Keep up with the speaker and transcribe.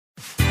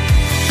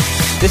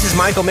This is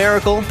Michael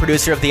Miracle,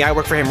 producer of the I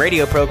Work For Him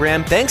radio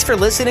program. Thanks for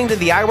listening to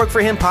the I Work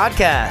For Him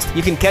podcast.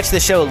 You can catch the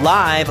show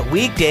live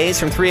weekdays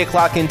from 3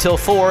 o'clock until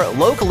 4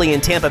 locally in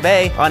Tampa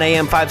Bay on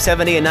AM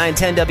 570 and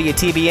 910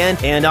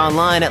 WTBN and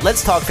online at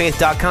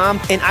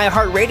letstalkfaith.com and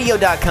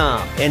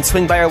iHeartRadio.com. And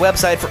swing by our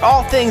website for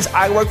all things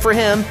I Work For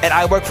Him at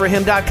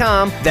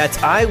iWorkForHim.com. That's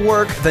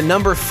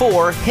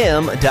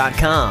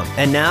iWorkThe4Him.com.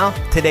 And now,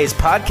 today's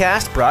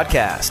podcast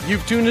broadcast.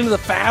 You've tuned into the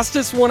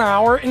fastest 1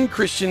 hour in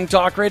Christian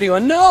talk radio.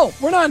 And no,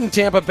 we're not in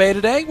Tampa Bay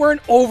today. We're in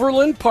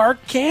Overland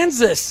Park,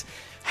 Kansas.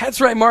 That's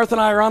right. Martha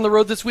and I are on the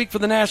road this week for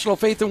the National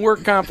Faith and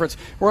Work Conference.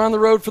 We're on the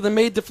road for the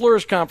Made to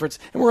Flourish Conference.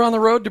 And we're on the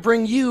road to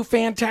bring you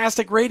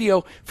fantastic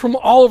radio from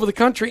all over the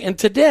country. And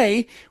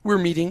today we're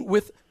meeting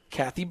with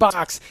Kathy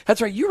Boxx.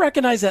 That's right. You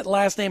recognize that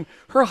last name.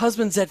 Her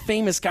husband's that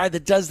famous guy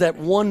that does that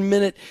 1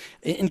 minute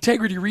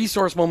integrity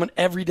resource moment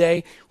every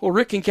day. Well,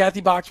 Rick and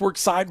Kathy Boxx work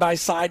side by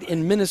side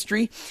in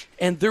ministry,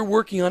 and they're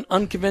working on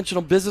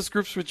Unconventional Business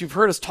Groups, which you've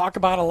heard us talk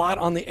about a lot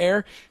on the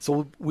air.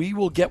 So we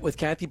will get with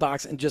Kathy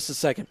Boxx in just a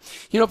second.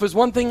 You know, if there's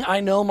one thing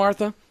I know,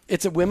 Martha,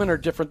 it's that women are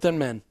different than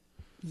men.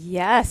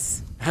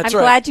 Yes. That's I'm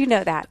right. glad you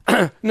know that.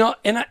 No,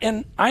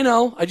 and I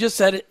know, I just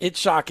said it, it's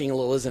shocking a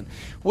little, isn't it?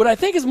 What I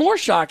think is more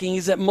shocking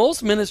is that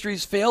most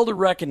ministries fail to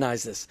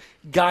recognize this.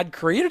 God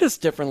created us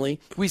differently.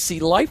 We see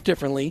life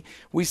differently.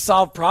 We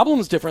solve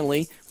problems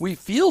differently. We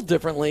feel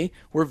differently.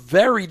 We're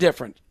very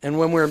different. And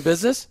when we're in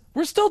business,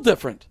 we're still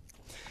different.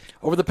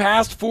 Over the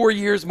past 4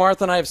 years,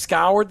 Martha and I have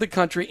scoured the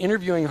country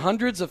interviewing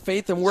hundreds of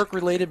faith and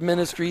work-related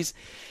ministries.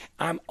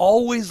 I'm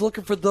always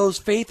looking for those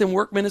faith and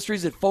work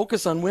ministries that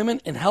focus on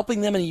women and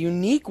helping them in a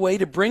unique way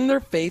to bring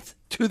their faith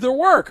to their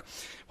work.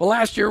 Well,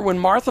 last year, when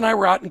Martha and I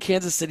were out in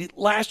Kansas City,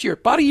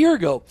 about a year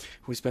ago,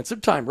 we spent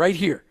some time right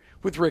here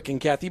with Rick and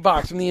Kathy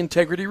Boxx from the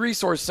Integrity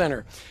Resource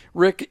Center.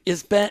 Rick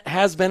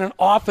has been an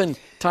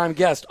often-time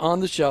guest on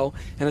the show,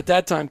 and at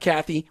that time,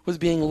 Kathy was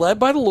being led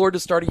by the Lord to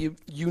start a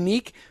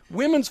unique,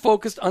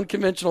 women's-focused,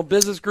 unconventional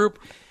business group.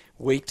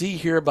 Wait till you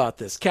hear about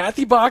this.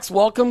 Kathy Boxx,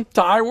 welcome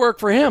to I Work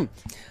For Him.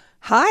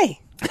 Hi.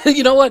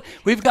 You know what?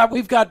 We've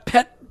got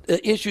pet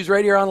issues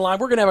right here online.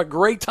 We're going to have a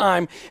great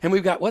time. And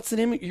we've got, what's the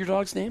name of your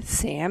dog's name?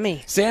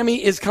 Sammy.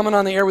 Sammy is coming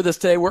on the air with us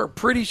today. We're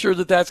pretty sure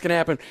that that's going to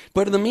happen.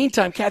 But in the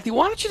meantime, Kathy,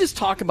 why don't you just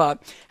talk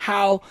about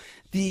how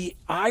the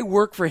I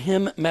Work For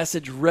Him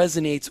message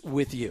resonates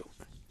with you?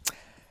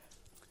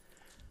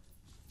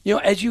 You know,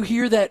 as you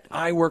hear that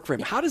I work for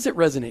Him, how does it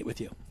resonate with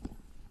you?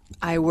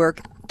 I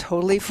work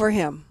totally for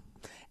Him.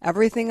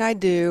 Everything I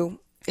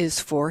do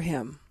is for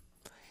Him.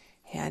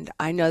 And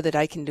I know that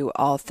I can do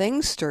all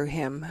things through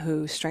Him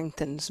who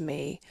strengthens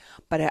me.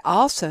 But I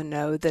also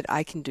know that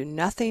I can do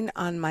nothing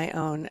on my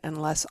own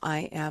unless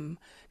I am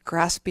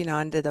grasping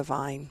onto the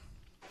vine.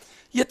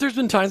 Yet there's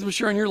been times, I'm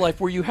sure, in your life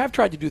where you have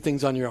tried to do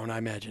things on your own, I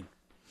imagine.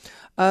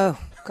 Oh,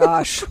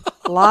 gosh.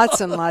 Lots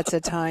and lots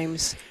of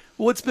times.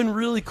 What's been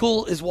really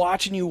cool is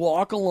watching you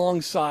walk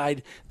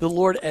alongside the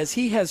Lord as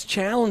He has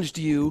challenged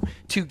you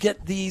to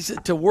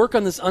to work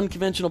on this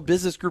unconventional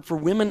business group for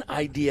women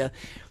idea.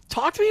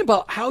 Talk to me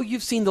about how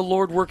you've seen the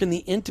Lord work in the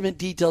intimate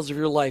details of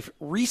your life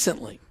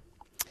recently.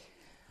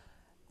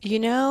 You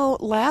know,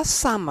 last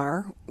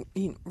summer,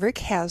 Rick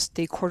has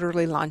the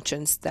quarterly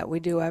luncheons that we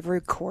do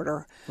every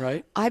quarter.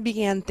 Right. I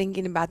began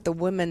thinking about the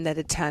women that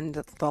attend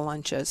the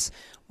lunches,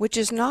 which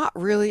is not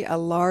really a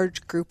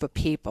large group of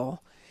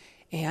people.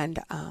 And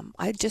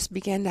I just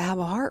began to have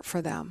a heart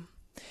for them.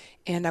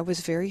 And I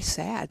was very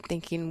sad,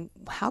 thinking,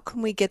 how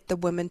can we get the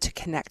women to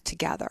connect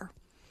together?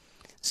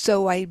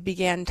 So I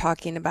began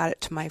talking about it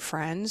to my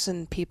friends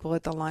and people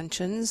at the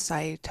luncheons.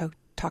 I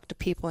talked to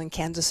people in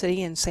Kansas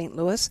City and St.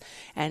 Louis,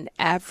 and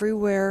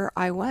everywhere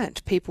I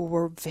went, people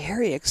were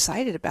very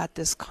excited about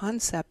this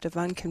concept of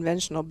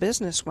unconventional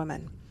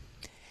businesswomen.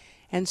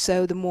 And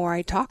so the more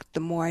I talked,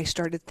 the more I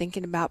started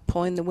thinking about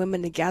pulling the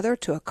women together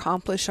to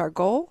accomplish our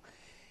goal.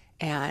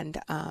 And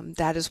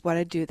that is what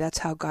I do. That's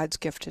how God's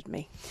gifted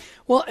me.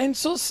 Well, and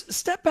so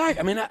step back.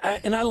 I mean,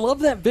 I love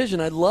that vision.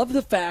 I love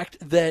the fact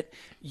that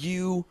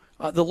you,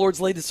 the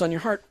Lord's laid this on your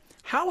heart.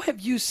 How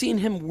have you seen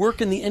Him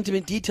work in the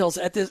intimate details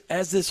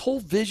as this whole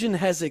vision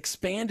has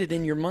expanded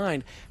in your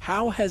mind?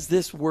 How has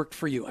this worked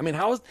for you? I mean,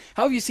 how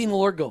have you seen the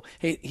Lord go,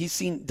 hey, He's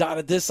seen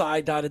dotted this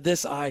I,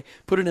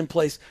 put it in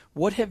place.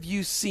 What have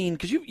you seen?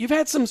 Because you've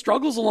had some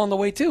struggles along the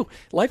way, too.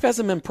 Life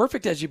hasn't been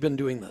perfect as you've been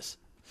doing this.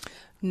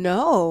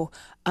 No.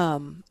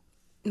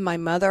 My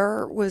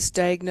mother was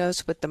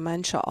diagnosed with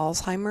dementia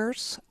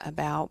Alzheimer's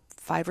about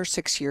 5 or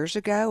 6 years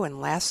ago, and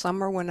last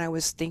summer when I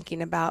was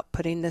thinking about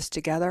putting this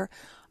together,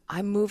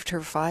 I moved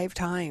her 5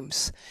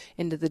 times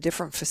into the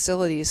different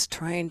facilities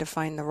trying to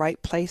find the right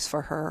place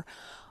for her.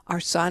 Our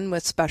son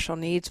with special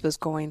needs was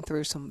going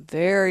through some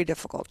very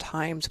difficult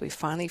times. We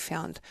finally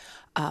found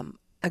a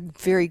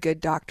very good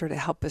doctor to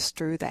help us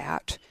through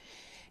that.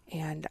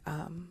 And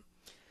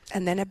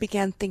then I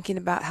began thinking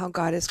about how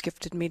God has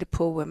gifted me to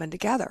pull women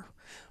together.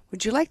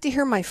 Would you like to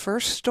hear my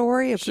first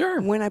story of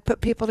when I put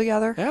people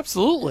together?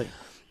 Absolutely.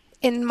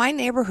 In my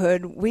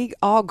neighborhood, we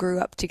all grew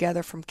up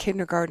together from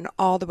kindergarten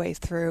all the way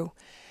through.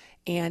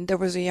 And there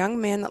was a young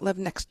man that lived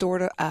next door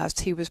to us.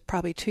 He was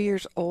probably 2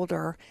 years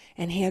older,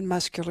 and he had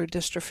muscular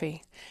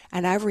dystrophy.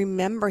 And I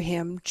remember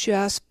him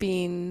just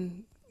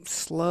being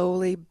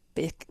slowly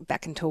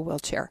back into a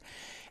wheelchair.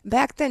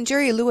 Back then,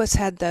 Jerry Lewis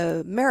had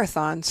the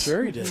marathons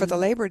for the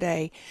Labor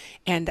Day,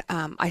 and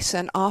I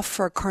sent off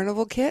for a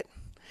carnival kit.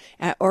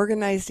 I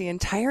organized the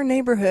entire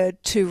neighborhood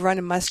to run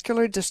a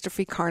muscular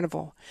dystrophy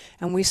carnival,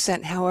 and we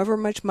sent however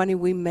much money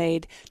we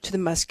made to the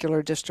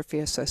Muscular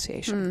Dystrophy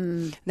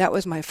Association. That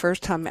was my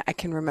first time I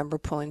can remember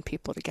pulling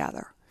people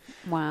together.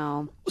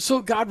 Wow.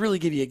 So God really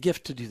gave you a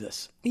gift to do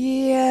this.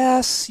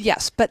 Yes.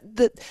 But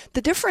the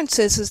difference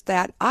is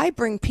that I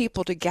bring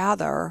people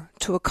together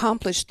to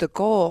accomplish the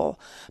goal,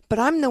 but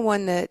I'm the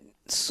one that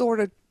sort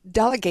of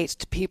delegates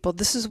to people,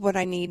 this is what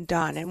I need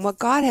done. And what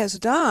God has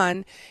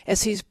done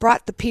is he's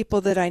brought the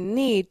people that I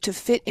need to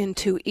fit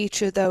into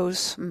each of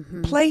those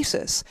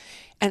places.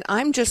 And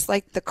I'm just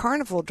like the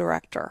carnival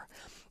director.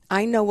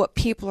 I know what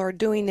people are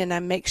doing and I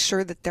make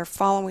sure that they're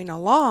following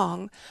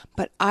along,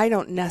 but I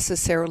don't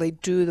necessarily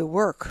do the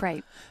work.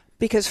 Right.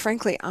 Because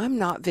frankly, I'm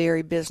not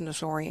very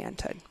business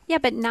oriented. Yeah,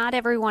 but not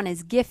everyone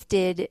is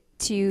gifted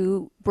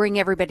to bring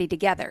everybody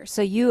together.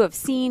 So you have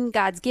seen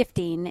God's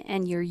gifting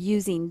and you're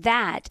using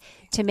that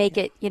to make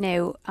it,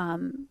 to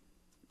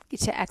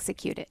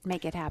execute it,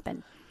 make it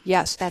happen.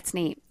 Yes. That's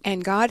neat.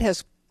 And God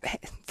has,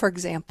 for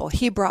example,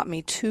 he brought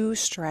me 2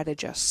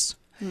 strategists.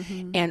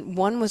 And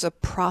one was a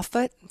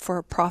profit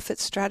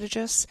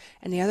strategist,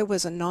 and the other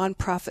was a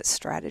nonprofit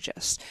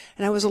strategist.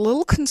 And I was a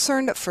little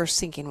concerned at first,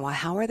 thinking, well,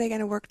 how are they going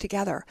to work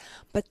together?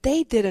 But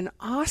they did an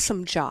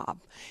awesome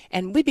job.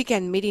 And we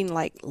began meeting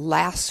like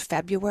last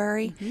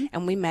February,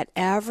 and we met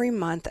every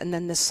month. And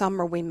then this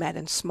summer we met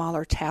in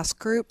smaller task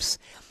groups.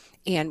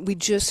 And we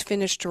just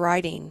finished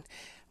writing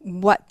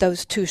what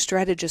those 2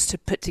 strategists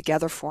had put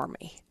together for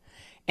me.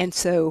 And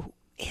so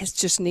it's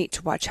just neat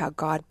to watch how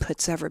God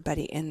puts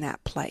everybody in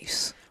that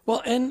place.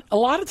 Well, and a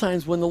lot of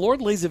times when the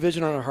Lord lays a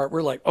vision on our heart,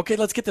 we're like, okay,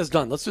 let's get this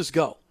done. Let's just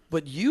go.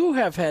 But you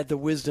have had the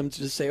wisdom to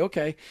just say,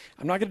 okay,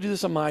 I'm not going to do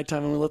this on my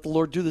time. I'm going to let the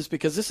Lord do this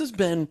because this has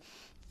been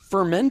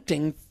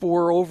fermenting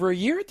for over a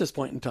year at this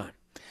point in time.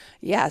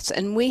 Yes,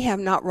 and we have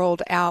not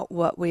rolled out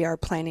what we are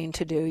planning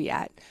to do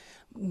yet.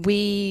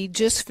 We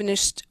just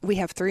finished, we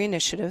have 3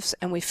 initiatives,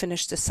 and we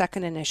finished the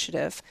 2nd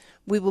initiative.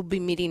 We will be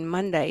meeting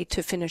Monday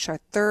to finish our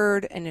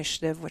 3rd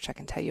initiative, which I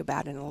can tell you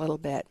about in a little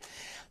bit.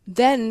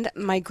 Then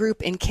my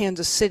group in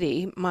Kansas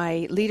City,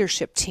 my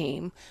leadership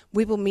team,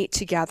 we will meet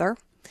together,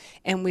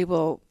 and we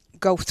will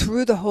go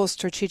through the whole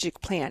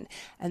strategic plan.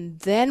 And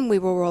then we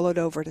will roll it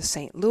over to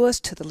St. Louis,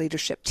 to the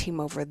leadership team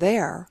over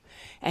there.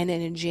 And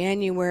then in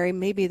January,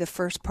 maybe the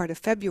first part of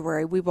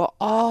February, we will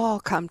all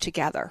come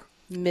together.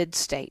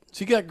 Mid-state.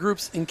 So you got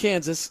groups in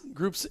Kansas,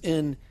 groups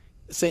in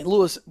St.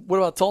 Louis. What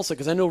about Tulsa?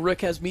 Because I know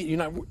Rick has meet.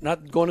 You're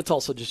not going to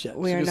Tulsa just yet.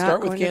 We so are you not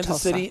start going with to Kansas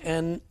Tulsa. City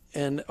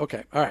and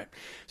okay, all right.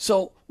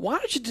 So why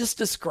don't you just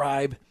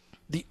describe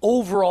the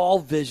overall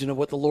vision of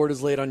what the Lord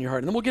has laid on your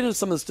heart, and then we'll get into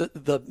some of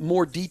the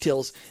more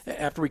details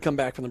after we come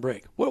back from the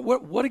break.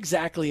 What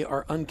exactly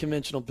are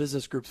unconventional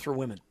business groups for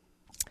women?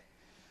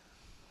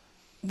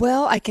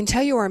 Well, I can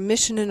tell you our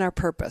mission and our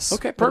purpose.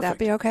 Okay, perfect. Would that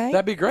be okay?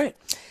 That'd be great.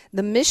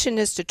 The mission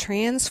is to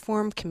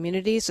transform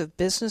communities of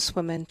business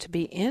women to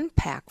be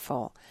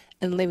impactful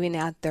in living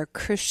out their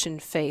Christian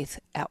faith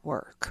at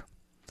work.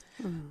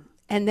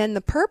 And then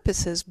the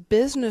purpose is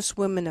business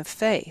women of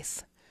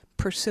faith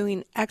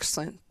pursuing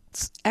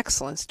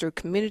excellence through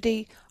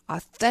community,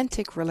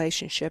 authentic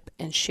relationship,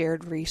 and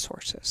shared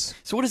resources.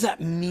 So what does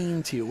that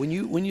mean to you when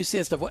you say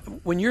that stuff?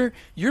 When you're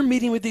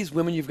meeting with these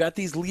women, you've got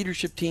these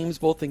leadership teams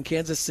both in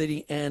Kansas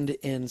City and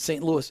in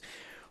St. Louis.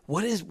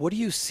 What do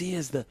you see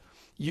as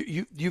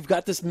you've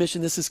got this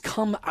mission? This has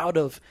come out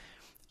of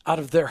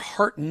their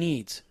heart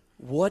needs.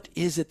 What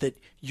is it that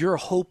your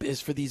hope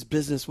is for these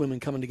business women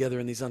coming together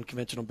in these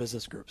unconventional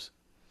business groups?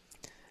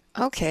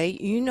 Okay,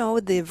 you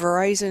know the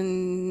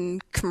Verizon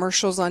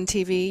commercials on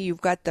TV. You've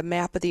got the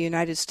map of the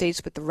United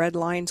States with the red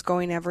lines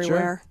going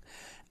everywhere.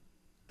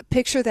 Sure.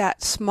 Picture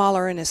that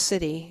smaller in a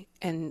city,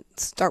 and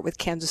start with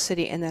Kansas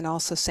City and then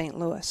also St.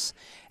 Louis.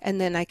 And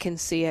then I can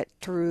see it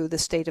through the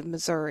state of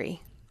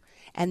Missouri.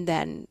 And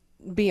then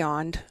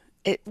beyond,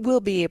 it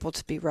will be able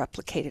to be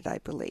replicated, I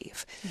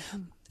believe.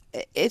 Mm-hmm.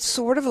 It's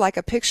sort of like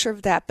a picture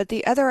of that, but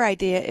the other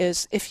idea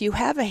is if you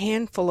have a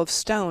handful of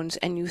stones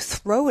and you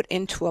throw it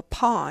into a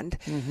pond,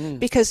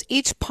 because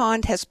each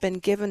pond has been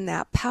given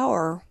that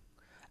power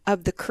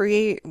of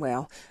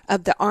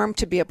the arm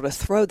to be able to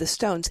throw the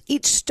stones,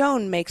 each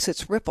stone makes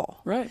its ripple.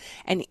 Right.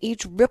 And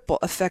each ripple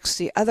affects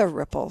the other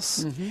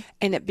ripples,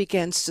 and it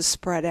begins to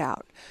spread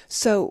out.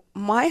 So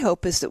my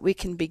hope is that we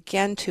can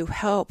begin to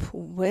help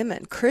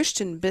women,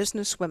 Christian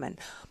business women,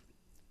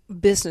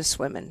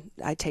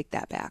 I take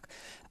that back,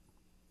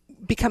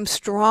 become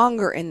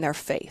stronger in their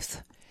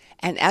faith.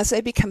 And as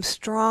they become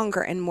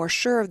stronger and more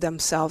sure of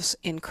themselves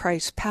in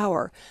Christ's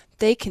power,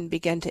 they can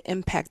begin to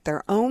impact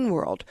their own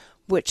world,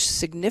 which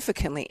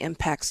significantly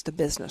impacts the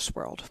business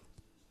world.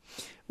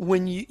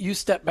 When you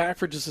step back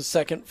for just a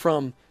second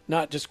from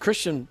not just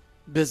Christian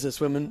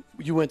businesswomen.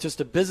 You went just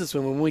to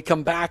businesswomen. When we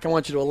come back, I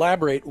want you to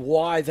elaborate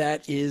why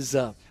that is,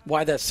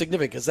 why that's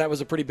significant, because that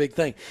was a pretty big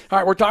thing. All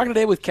right, we're talking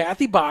today with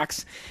Kathy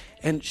Boxx,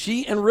 and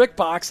she and Rick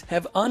Boxx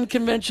have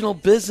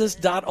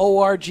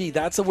unconventionalbusiness.org.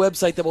 That's a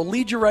website that will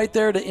lead you right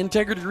there to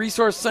Integrity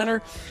Resource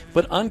Center,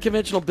 but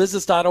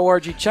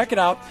unconventionalbusiness.org. Check it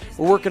out.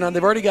 We're working on,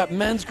 they've already got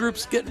men's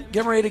groups getting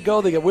ready to go.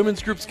 They got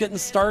women's groups getting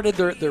started.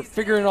 They're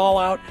figuring it all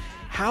out.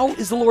 How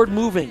is the Lord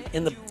moving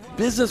in the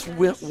business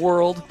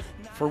world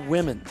for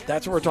women?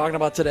 That's what we're talking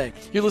about today.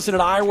 You're listening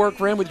to I Work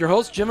for Him with your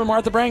hosts, Jim and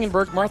Martha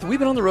Brangenberg. Martha, we've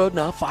been on the road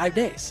now 5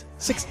 days.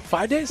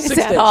 5 days? 6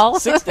 days. All?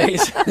 6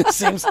 days. It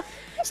seems.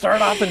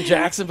 Started off in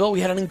Jacksonville. We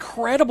had an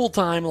incredible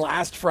time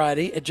last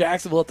Friday at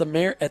Jacksonville at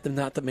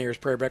not the mayor's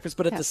prayer breakfast,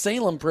 but at the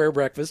Salem prayer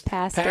breakfast.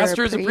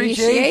 Pastor's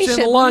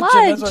Appreciation Lunch.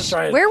 That's what I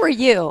tried. Where were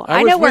you?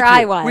 I know where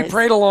I was. We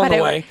prayed along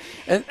the way,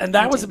 and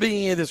that was the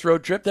beginning of this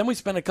road trip. Then we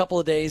spent a couple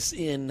of days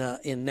in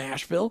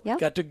Nashville. Yep.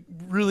 Got to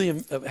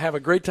really have a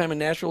great time in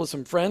Nashville with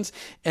some friends,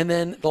 and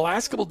then the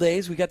last couple of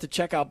days we got to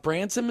check out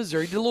Branson,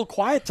 Missouri. Did a little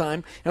quiet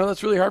time. I know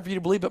that's really hard for you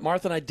to believe, but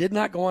Martha and I did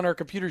not go on our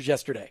computers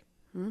yesterday.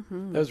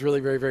 Mm-hmm. That was really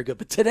very, very good.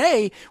 But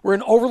today, we're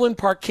in Overland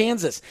Park,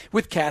 Kansas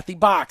with Kathy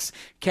Boxx.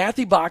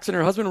 Kathy Boxx and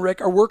her husband,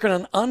 Rick, are working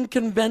on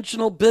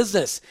unconventional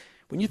business.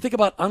 When you think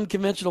about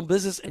unconventional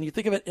business and you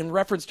think of it in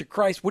reference to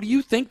Christ, what do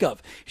you think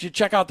of? You should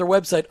check out their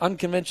website,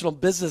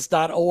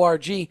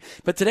 unconventionalbusiness.org.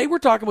 But today, we're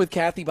talking with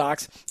Kathy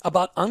Boxx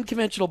about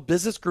unconventional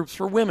business groups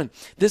for women.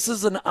 This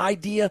is an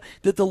idea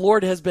that the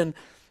Lord has been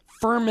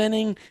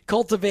fermenting,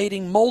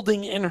 cultivating,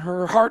 molding in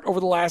her heart over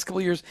the last couple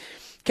of years.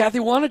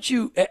 Kathy, why don't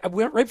you,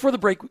 right before the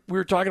break, we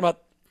were talking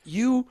about,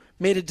 you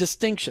made a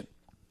distinction.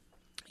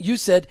 You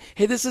said,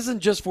 hey, this isn't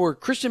just for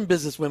Christian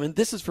businesswomen,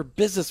 this is for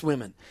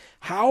businesswomen.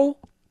 How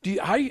do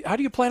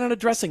you plan on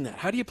addressing that?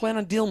 How do you plan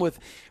on dealing with,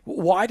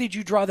 why did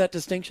you draw that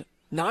distinction?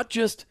 Not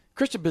just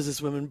Christian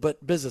businesswomen,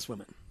 but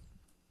businesswomen.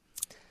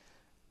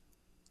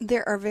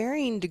 There are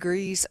varying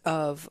degrees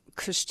of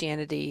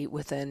Christianity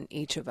within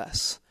each of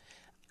us.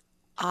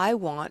 I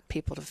want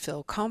people to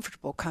feel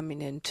comfortable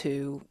coming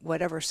into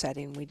whatever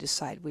setting we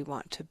decide we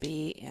want to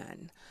be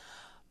in.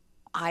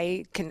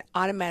 I can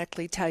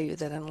automatically tell you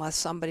that unless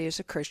somebody is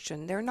a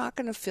Christian, they're not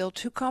going to feel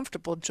too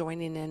comfortable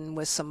joining in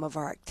with some of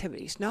our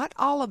activities. Not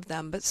all of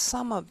them, but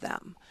some of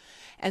them.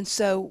 And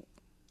so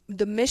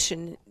the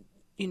mission,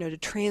 to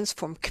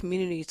transform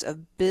communities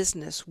of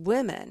business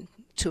women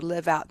to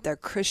live out their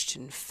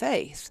Christian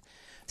faith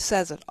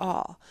says it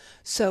all.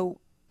 So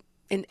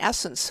in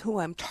essence, who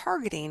I'm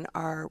targeting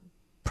are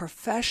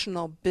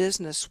professional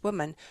business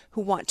women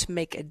who want to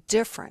make a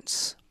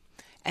difference,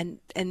 and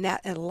that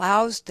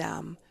allows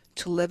them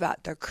to live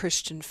out their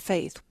Christian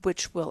faith,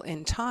 which will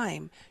in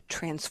time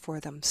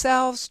transform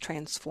themselves,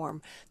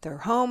 transform their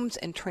homes,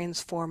 and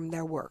transform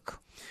their work.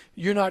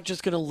 You're not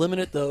just going to limit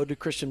it, though, to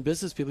Christian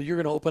business people. You're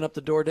going to open up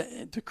the door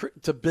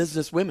to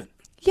business women.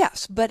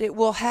 Yes, but it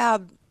will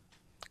have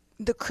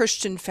the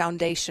Christian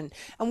foundation,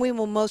 and we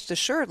will most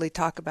assuredly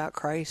talk about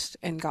Christ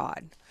and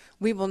God.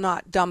 We will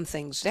not dumb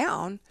things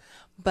down,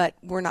 but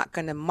we're not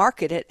going to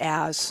market it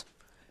as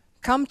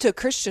come to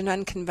Christian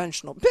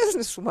unconventional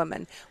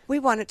businesswomen. We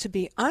want it to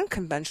be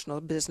unconventional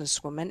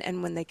businesswomen,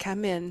 and when they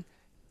come in,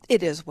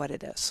 it is what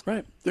it is.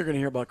 Right. They're going to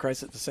hear about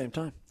Christ at the same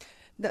time.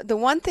 The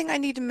one thing I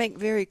need to make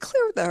very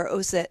clear,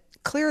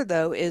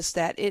 though, is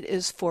that it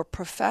is for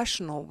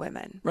professional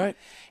women. Right.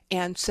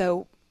 And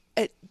so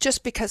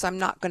just because I'm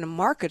not going to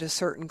market a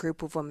certain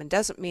group of women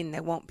doesn't mean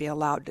they won't be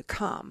allowed to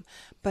come.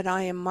 But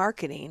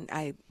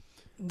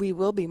we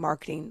will be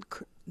marketing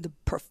the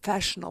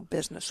professional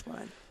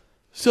businesswoman.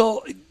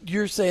 So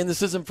you're saying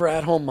this isn't for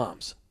at-home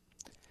moms?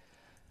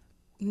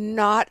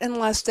 Not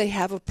unless they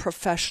have a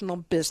professional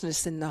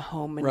business in the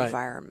home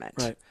environment.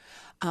 Right.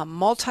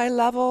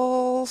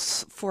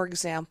 Multi-levels, for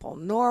example,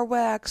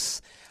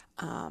 Norwex,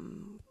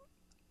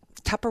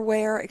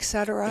 Tupperware,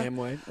 etc.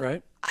 Amway,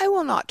 right. I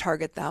will not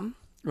target them.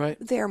 Right.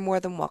 They are more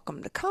than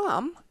welcome to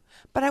come,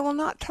 but I will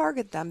not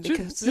target them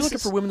because you're looking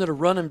for women that are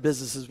running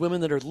businesses,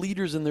 women that are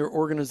leaders in their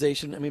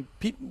organization. I mean,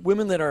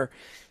 women that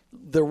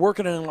they're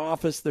working in an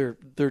office, they're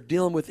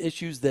dealing with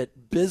issues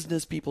that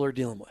business people are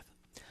dealing with.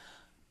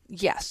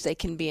 Yes, they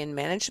can be in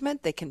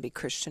management, they can be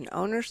Christian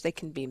owners, they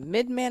can be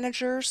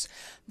mid-managers,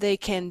 they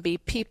can be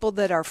people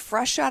that are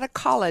fresh out of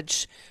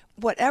college,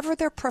 whatever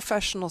their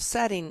professional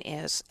setting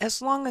is, as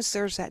long as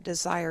there's that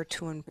desire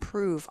to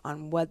improve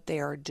on what they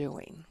are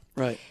doing.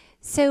 Right.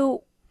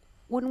 So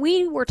when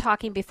we were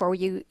talking before,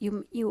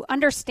 you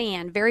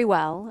understand very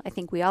well, I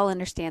think we all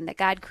understand that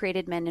God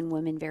created men and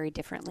women very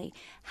differently.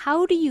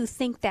 How do you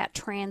think that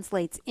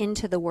translates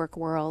into the work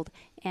world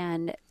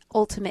and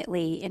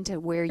ultimately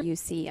into where you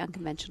see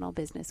unconventional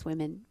business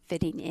women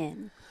fitting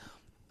in?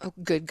 Oh,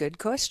 good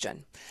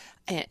question.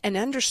 And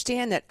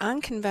understand that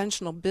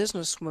unconventional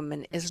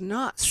businesswoman is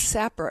not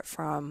separate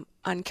from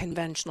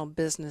Unconventional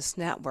Business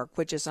Network,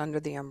 which is under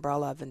the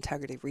umbrella of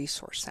Integrity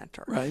Resource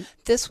Center. Right.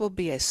 This will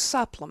be a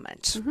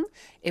supplement. Mm-hmm.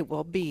 It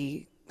will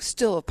be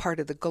still a part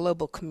of the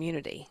global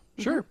community.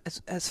 Sure.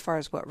 As far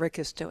as what Rick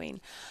is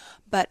doing.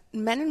 But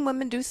men and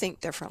women do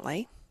think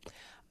differently.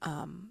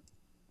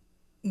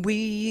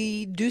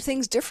 we do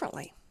things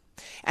differently.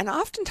 And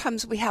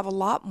oftentimes we have a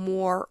lot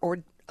more, or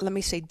let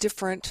me say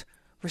different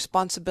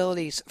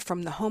responsibilities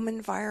from the home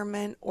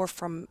environment or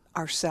from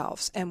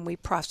ourselves, and we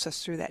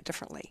process through that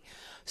differently.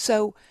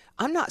 So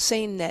I'm not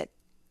saying that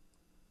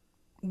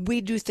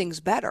we do things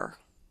better.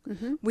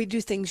 Mm-hmm. We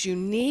do things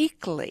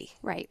uniquely,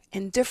 right,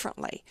 and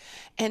differently.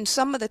 And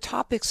some of the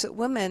topics that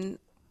women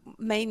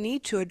may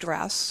need to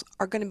address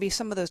are going to be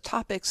some of those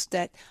topics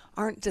that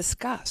aren't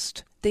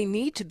discussed. They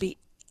need to be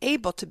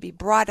able to be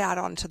brought out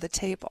onto the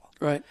table.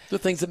 Right. The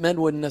things that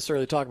men wouldn't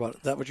necessarily talk about.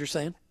 Is that what you're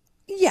saying?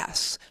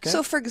 Yes. Okay.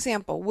 So, for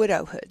example,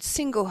 widowhood,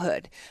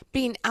 singlehood,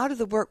 being out of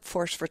the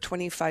workforce for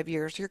 25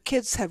 years. Your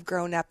kids have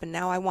grown up and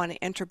now I want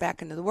to enter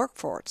back into the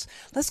workforce.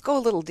 Let's go a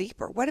little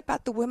deeper. What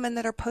about the women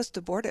that are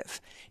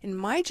post-abortive? In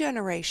my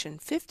generation,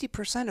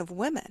 50% of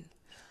women,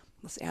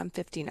 let's say I'm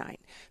 59,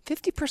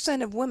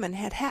 50% of women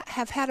have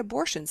had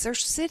abortions. They're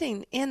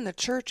sitting in the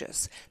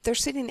churches. They're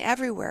sitting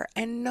everywhere,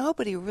 and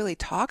nobody really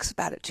talks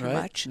about it too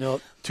much.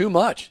 No, too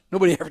much.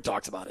 Nobody ever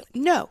talks about it.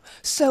 No.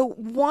 So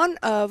one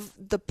of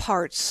the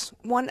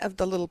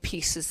little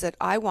pieces that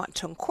I want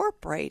to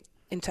incorporate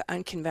into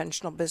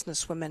Unconventional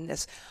Businesswomen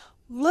is,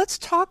 let's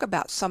talk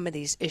about some of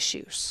these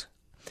issues.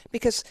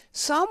 Because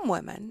some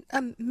women,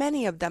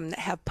 many of them that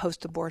have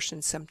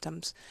post-abortion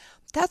symptoms,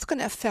 that's going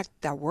to affect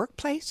their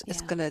workplace. Yeah.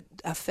 It's going to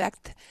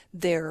affect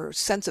their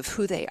sense of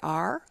who they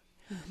are.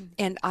 Mm-hmm.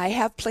 And I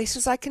have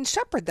places I can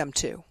shepherd them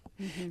to.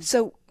 Mm-hmm.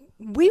 So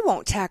we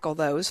won't tackle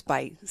those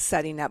by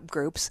setting up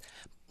groups.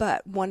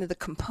 But one of the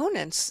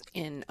components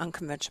in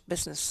Unconventional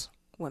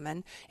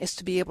Businesswomen is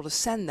to be able to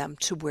send them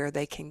to where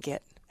they can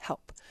get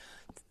help.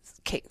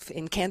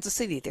 In Kansas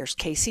City, there's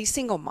KC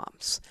Single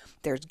Moms.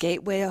 There's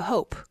Gateway of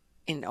Hope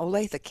in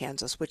Olathe,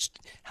 Kansas, which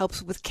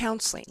helps with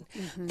counseling.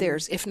 Mm-hmm.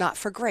 There's If Not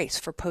for Grace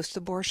for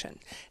post-abortion.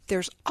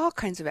 There's all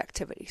kinds of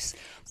activities.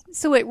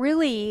 So it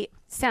really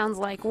sounds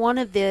like one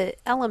of the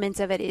elements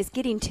of it is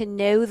getting to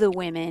know the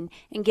women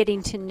and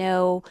getting to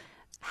know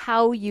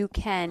how you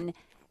can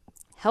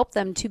help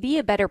them to be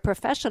a better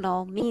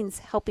professional, means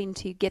helping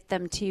to get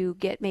them to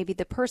get maybe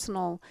the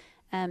personal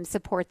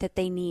support that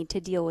they need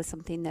to deal with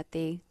something that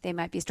they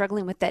might be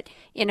struggling with, that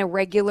in a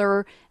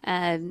regular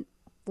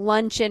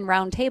lunch and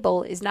round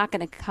table is not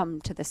going to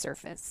come to the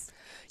surface.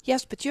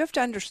 Yes, but you have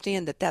to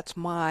understand that that's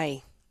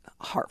my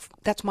heart.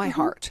 That's my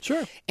heart.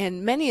 Sure.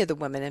 And many of the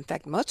women, in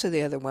fact, most of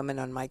the other women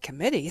on my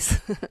committees,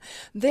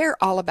 they're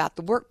all about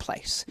the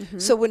workplace. Mm-hmm.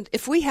 So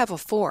if we have a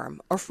forum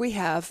or if we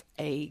have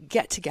a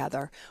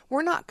get-together,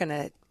 we're not going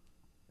to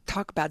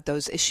talk about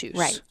those issues.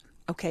 Right.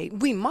 Okay,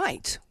 we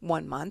might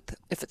one month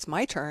if it's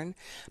my turn,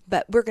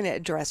 but we're going to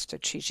address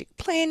strategic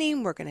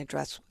planning. We're going to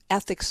address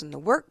ethics in the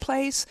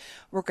workplace.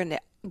 We're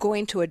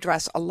going to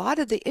address a lot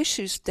of the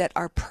issues that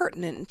are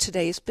pertinent in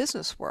today's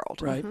business world.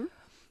 Right. Mm-hmm.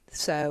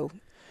 So,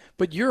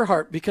 but your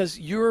heart, because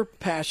your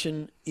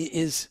passion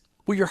is,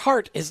 well, your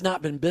heart has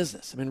not been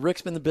business. I mean,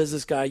 Rick's been the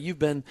business guy.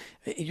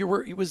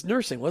 It was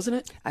nursing, wasn't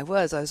it? I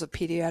was a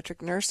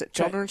pediatric nurse at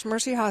Children's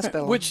Mercy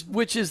Hospital.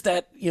 Which is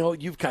that,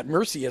 you've got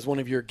mercy as one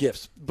of your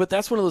gifts. But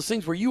that's one of those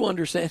things where you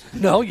understand.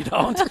 No, you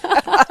don't.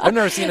 I've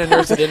never seen a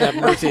nurse that didn't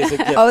have mercy as a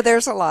gift. Oh,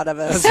 there's a lot of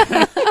us.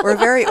 We're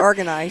very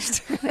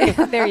organized.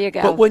 There you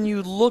go. But when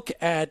you look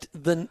at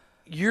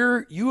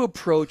you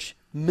approach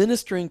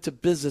ministering to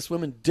business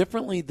women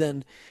differently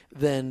than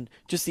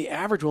just the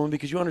average woman,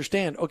 because you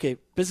understand, okay,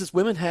 business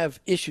women have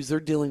issues they're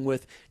dealing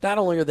with. Not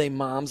only are they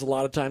moms a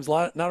lot of times,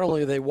 not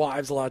only are they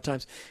wives a lot of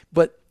times,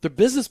 but they're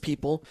business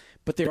people,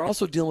 but they're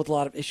also dealing with a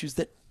lot of issues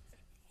that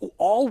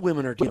all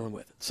women are dealing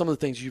with, some of the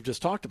things you've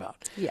just talked about.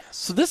 Yes.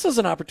 So this is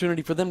an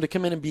opportunity for them to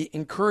come in and be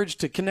encouraged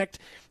to connect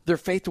their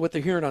faith to what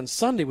they're hearing on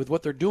Sunday with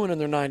what they're doing in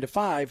their 9 to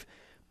 5,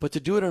 but to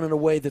do it in a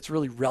way that's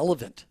really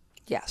relevant.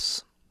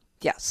 Yes.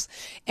 Yes.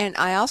 And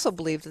I also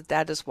believe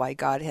that is why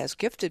God has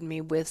gifted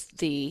me with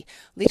the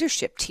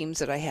leadership teams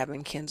that I have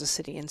in Kansas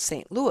City and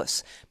St.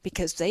 Louis,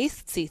 because they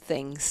see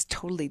things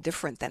totally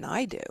different than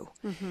I do.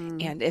 Mm-hmm.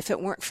 And if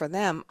it weren't for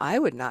them, I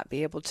would not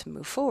be able to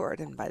move forward.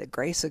 And by the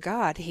grace of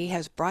God, He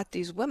has brought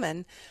these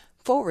women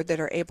forward that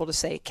are able to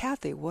say,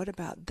 Kathy, what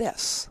about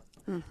this?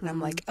 Mm-hmm. And I'm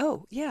like,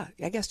 oh, yeah,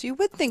 I guess you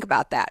would think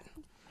about that.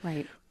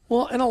 Right.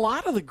 Well, and a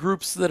lot of the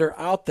groups that are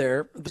out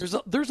there,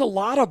 there's a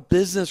lot of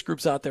business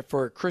groups out there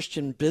for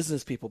Christian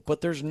business people, but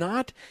there's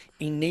not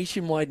a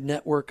nationwide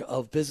network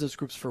of business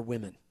groups for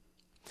women.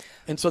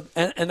 And so,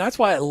 and that's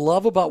why I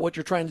love about what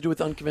you're trying to do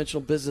with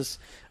Unconventional Business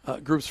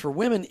Groups for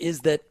Women is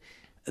that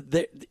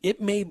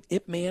it may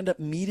end up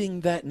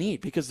meeting that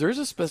need, because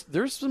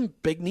there's some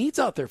big needs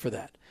out there for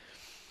that.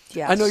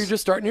 Yes. I know you're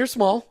just starting here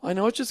small. I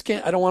know it just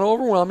can't. I don't want to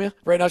overwhelm you.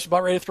 Right now, she's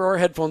about ready to throw her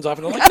headphones off,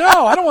 and I'm like,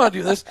 no, I don't want to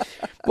do this.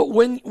 But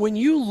when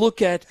you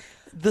look at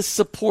the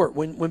support,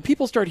 when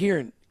people start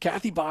hearing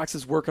Kathy Boxx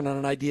is working on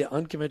an idea,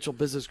 Unconventional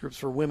Business Groups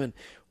for Women,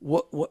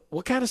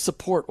 what kind of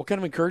support, what kind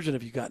of encouragement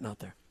have you gotten out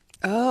there?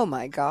 Oh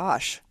my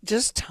gosh,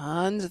 just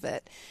tons of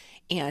it.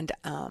 And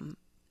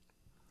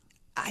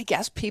I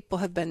guess people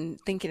have been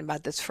thinking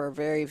about this for a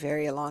very,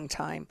 very long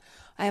time.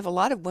 I have a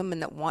lot of women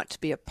that want to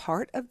be a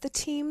part of the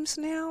teams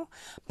now,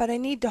 but I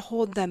need to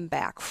hold them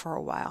back for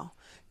a while.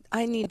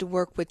 I need to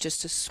work with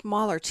just a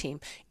smaller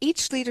team.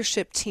 Each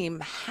leadership team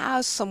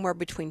has somewhere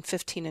between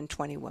 15 and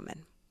 20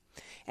 women.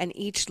 And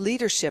each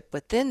leadership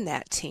within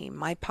that team,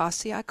 my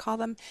posse I call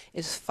them,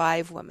 is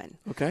 5 women.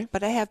 Okay.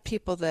 But I have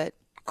people that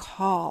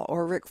call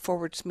or Rick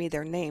forwards me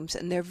their names,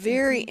 and they're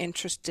very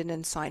interested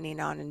in signing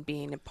on and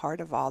being a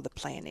part of all the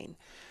planning.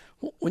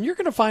 When you're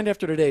going to find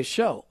after today's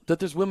show that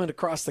there's women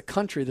across the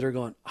country that are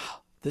going, oh,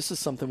 this is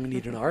something we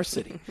need in our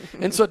city.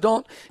 And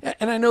so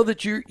and I know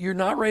that you're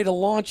not ready to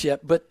launch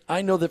yet, but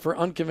I know that for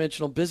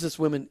unconventional business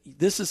women,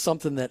 this is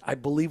something that I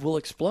believe will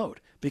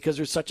explode because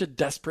there's such a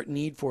desperate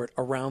need for it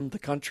around the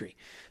country.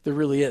 There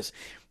really is.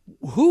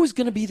 Who is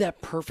going to be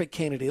that perfect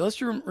candidate?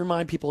 Let's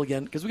remind people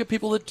again, because we got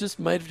people that just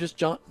might have just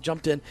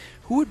jumped in.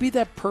 Who would be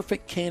that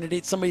perfect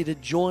candidate, somebody to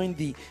join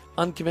the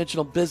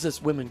Unconventional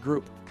Business Women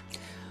group?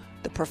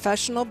 The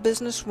professional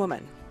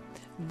businesswoman,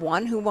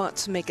 one who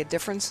wants to make a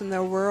difference in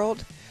their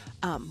world,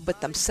 with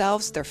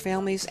themselves, their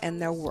families, and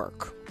their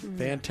work.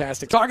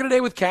 Fantastic. Talking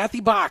today with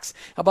Kathy Boxx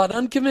about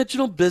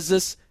unconventional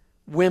business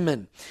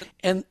women.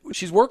 And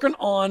she's working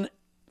on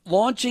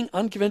launching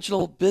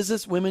unconventional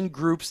business women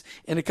groups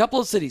in a couple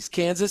of cities,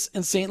 Kansas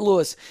and St.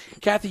 Louis.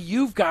 Kathy,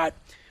 you've got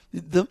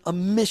a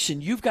mission.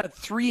 You've got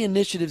 3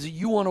 initiatives that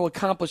you want to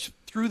accomplish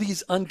through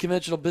these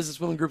unconventional business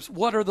women groups.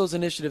 What are those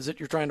initiatives that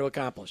you're trying to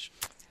accomplish?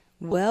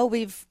 Well,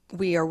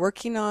 we are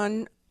working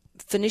on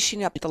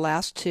finishing up the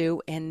last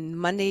 2, and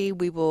Monday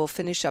we will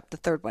finish up the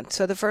 3rd one.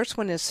 So the first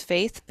one is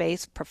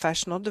faith-based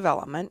professional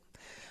development.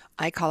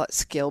 I call it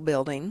skill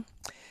building.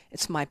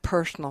 It's my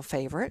personal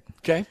favorite.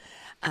 Okay.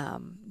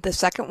 The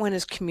second one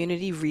is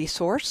community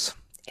resource,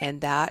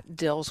 and that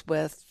deals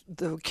with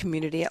the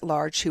community at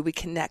large, who we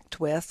connect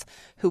with,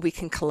 who we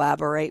can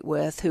collaborate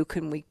with, who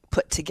can we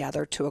put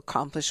together to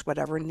accomplish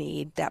whatever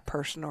need that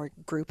person or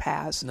group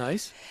has.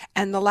 Nice.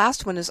 And the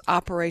last one is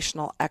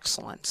operational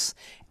excellence,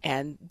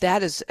 and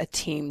that is a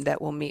team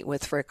that will meet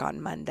with Rick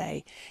on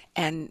Monday,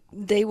 and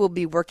they will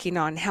be working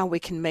on how we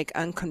can make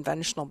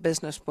unconventional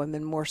business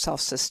women more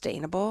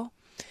self-sustainable,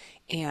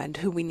 and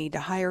who we need to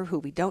hire, who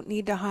we don't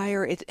need to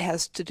hire. It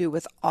has to do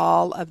with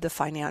all of the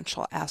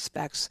financial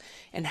aspects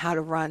and how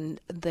to run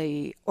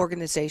the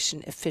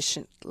organization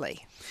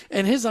efficiently.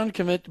 And his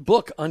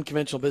book,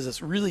 Unconventional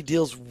Business, really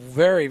deals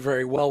very,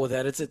 very well with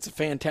that. It's a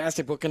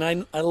fantastic book. And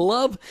I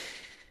love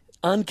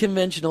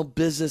Unconventional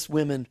Business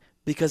Women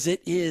because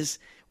it is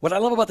what I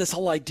love about this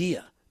whole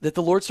idea that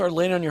the Lord started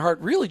laying on your heart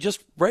really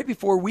just right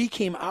before we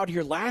came out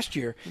here last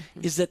year,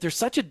 is that there's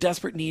such a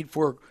desperate need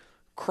for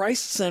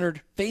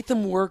Christ-centered faith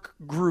and work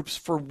groups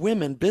for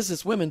women,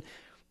 business women,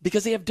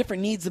 because they have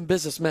different needs than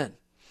businessmen.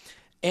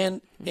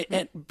 And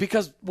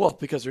because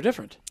they're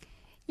different.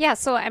 Yeah,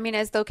 so I mean,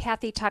 as though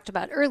Kathy talked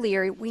about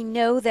earlier, we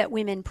know that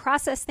women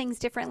process things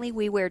differently.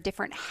 We wear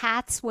different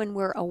hats when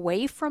we're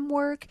away from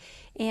work.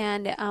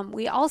 And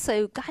we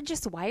also, God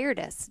just wired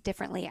us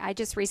differently. I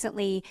just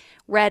recently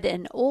read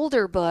an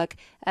older book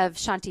of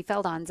Shanti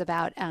Feldon's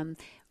about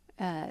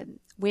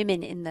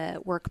women in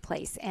the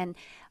workplace. And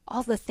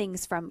all the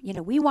things from,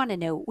 we want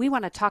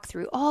to talk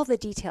through all the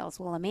details.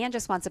 Well, a man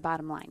just wants a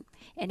bottom line.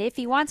 And if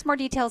he wants more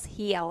details,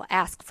 he'll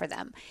ask for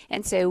them.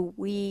 And so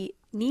we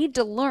need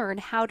to learn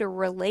how to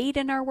relate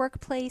in our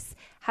workplace,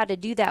 how to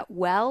do that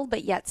well,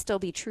 but yet still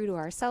be true to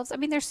ourselves. I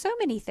mean, there's so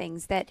many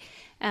things that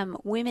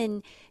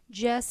women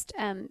just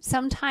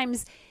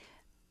sometimes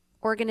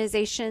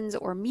organizations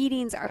or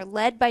meetings are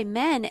led by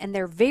men, and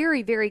they're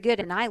very, very good.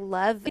 And I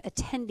love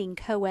attending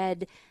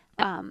co-ed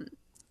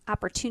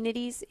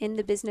opportunities in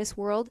the business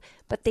world,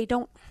 but they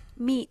don't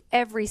meet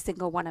every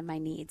single one of my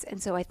needs.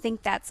 And so I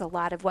think that's a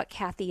lot of what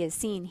Kathy is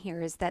seeing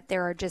here, is that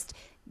there are just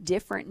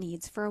different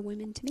needs for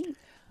women to meet.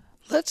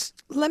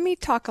 Let me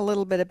talk a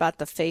little bit about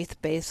the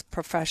faith-based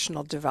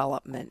professional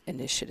development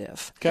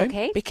initiative.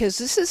 Okay. Because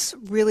this is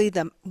really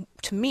to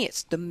me,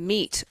 it's the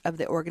meat of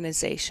the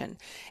organization.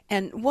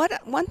 And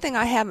one thing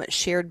I haven't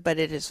shared, but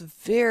it is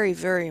very,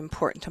 very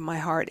important to my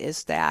heart,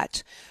 is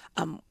that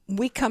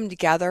we come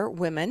together,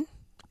 women,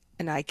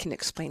 and I can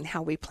explain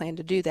how we plan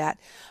to do that.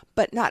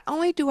 But not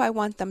only do I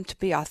want them to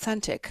be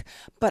authentic,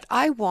 but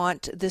I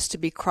want this to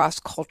be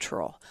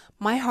cross-cultural.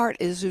 My heart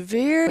is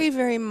very,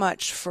 very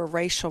much for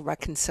racial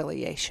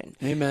reconciliation.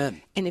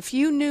 Amen. And if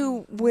you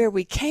knew where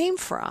we came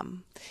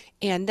from,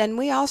 and then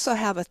we also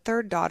have a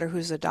 3rd daughter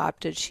who's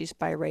adopted. She's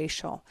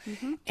biracial.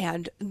 Mm-hmm.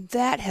 And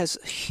that has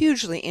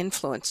hugely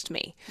influenced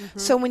me. Mm-hmm.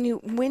 So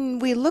when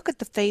we look at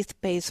the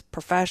faith-based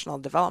professional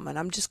development,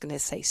 I'm just going to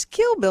say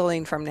skill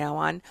building from now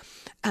on.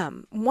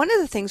 One of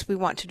the things we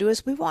want to do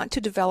is we want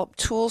to develop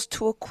tools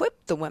to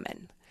equip the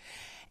women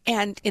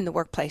and in the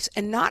workplace.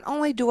 And not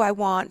only do I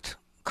want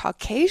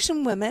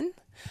Caucasian women,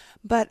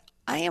 but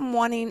I am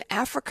wanting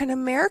African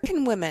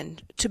American women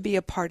to be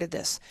a part of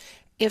this.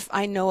 If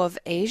I know of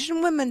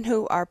Asian women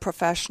who are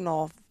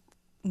professional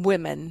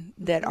women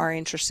that are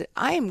interested,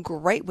 I am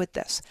great with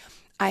this.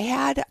 I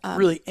had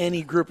really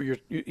any group of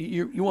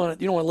you don't want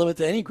to limit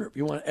to any group.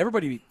 You want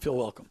everybody to feel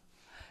welcome.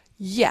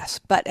 Yes,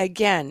 but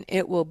again,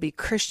 it will be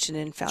Christian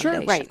in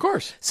foundation. Sure, right, of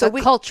course. So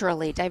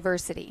culturally,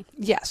 diversity.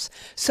 Yes.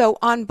 So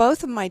on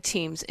both of my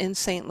teams in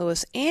St.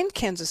 Louis and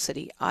Kansas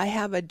City, I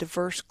have a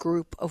diverse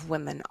group of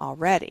women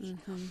already.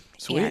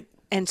 Sweet.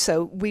 And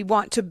so we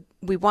want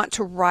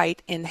to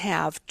write and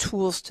have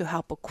tools to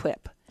help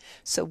equip.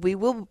 So we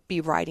will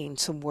be writing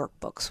some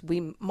workbooks.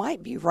 We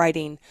might be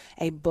writing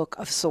a book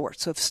of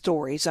sorts of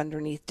stories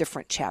underneath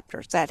different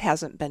chapters. That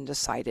hasn't been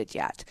decided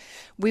yet.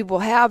 We will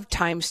have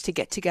times to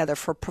get together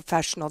for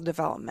professional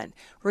development.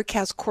 Rick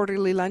has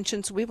quarterly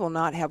luncheons. We will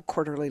not have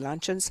quarterly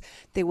luncheons.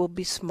 They will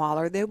be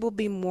smaller. They will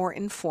be more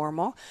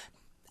informal.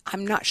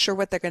 I'm not sure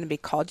what they're going to be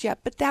called yet,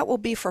 but that will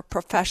be for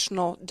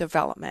professional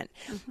development.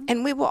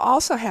 And we will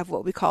also have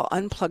what we call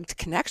unplugged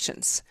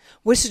connections,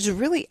 which is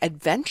really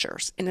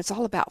adventures, and it's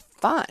all about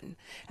fun.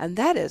 And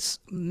that is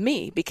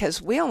me,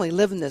 because we only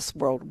live in this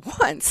world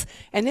once,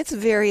 and it's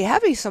very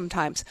heavy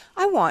sometimes.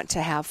 I want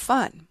to have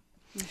fun.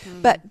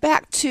 But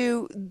back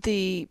to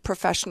the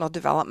professional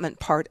development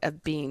part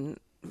of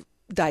being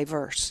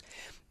diverse.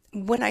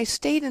 When I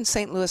stayed in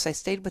St. Louis, I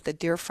stayed with a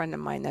dear friend of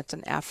mine that's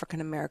an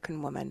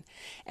African-American woman,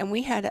 and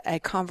we had a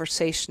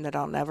conversation that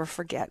I'll never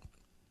forget.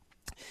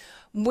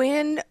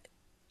 When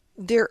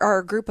there are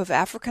a group of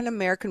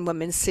African-American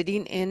women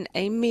sitting in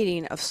a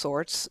meeting of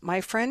sorts, my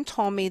friend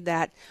told me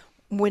that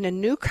when a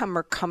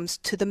newcomer comes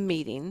to the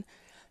meeting,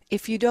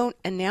 if you don't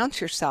announce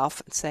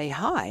yourself and say,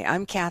 "Hi,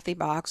 I'm Kathy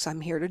Boxx,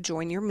 I'm here to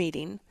join your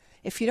meeting,"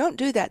 if you don't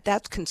do that,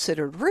 that's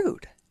considered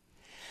rude.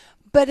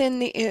 But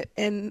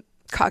in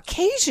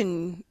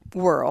Caucasian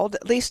world,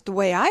 at least the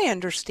way I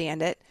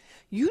understand it,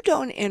 you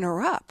don't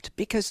interrupt,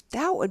 because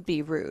that would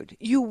be rude.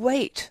 You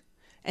wait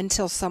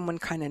until someone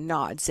kind of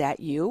nods at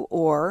you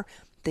or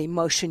they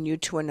motion you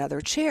to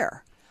another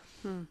chair.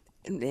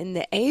 In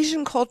the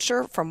Asian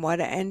culture, from what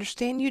I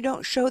understand, you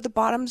don't show the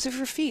bottoms of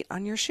your feet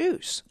on your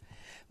shoes.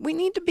 We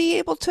need to be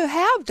able to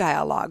have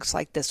dialogues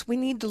like this. We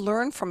need to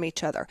learn from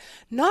each other,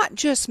 not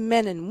just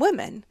men and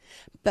women,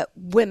 but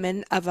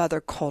women of other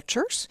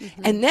cultures.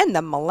 And then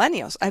the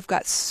millennials. I've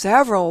got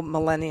several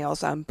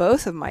millennials on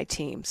both of my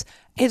teams.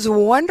 It's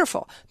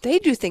wonderful. They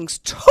do things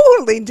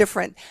totally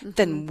different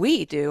than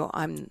we do.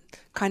 I'm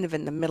kind of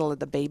in the middle of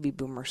the baby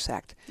boomer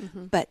sect.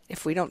 But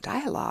if we don't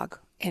dialogue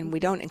and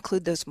we don't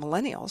include those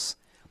millennials,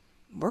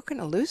 we're going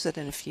to lose it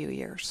in a few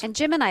years. And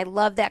Jim and I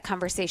love that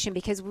conversation,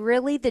 because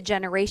really the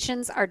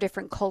generations are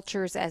different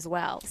cultures as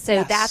well.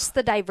 So that's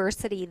the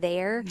diversity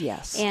there.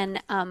 Yes.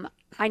 And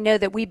I know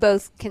that we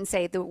both can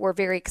say that we're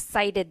very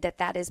excited that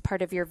that is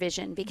part of your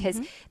vision,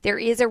 because there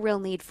is a real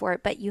need for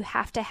it, but you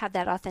have to have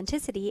that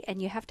authenticity,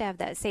 and you have to have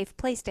that safe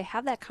place to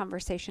have that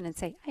conversation and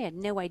say, I had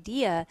no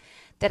idea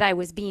that I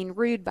was being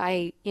rude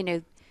by,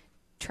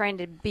 trying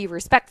to be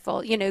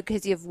respectful,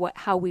 because of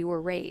how we were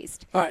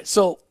raised. All right,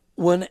 so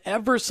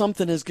whenever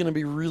something is going to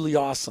be really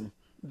awesome,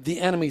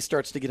 the enemy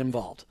starts to get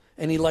involved.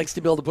 And he likes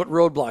to be able to put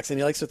roadblocks, and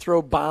he likes to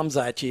throw bombs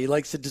at you. He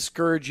likes to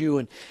discourage you.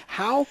 And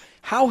how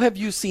have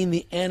you seen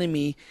the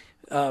enemy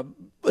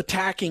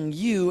attacking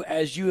you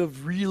as you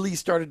have really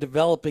started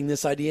developing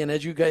this idea, and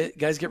as you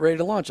guys get ready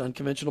to launch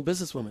Unconventional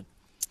Businesswomen?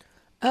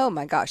 Oh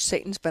my gosh,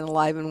 Satan's been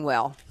alive and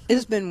well.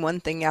 It's been one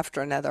thing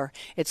after another.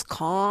 It's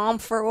calm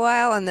for a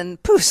while, and then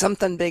poof,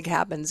 something big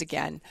happens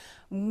again.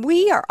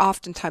 We are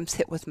oftentimes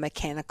hit with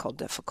mechanical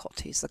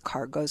difficulties. The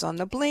car goes on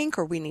the blink,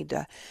 or we need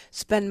to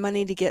spend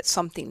money to get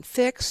something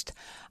fixed.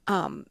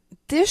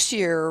 This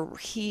year,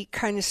 he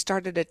kind of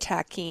started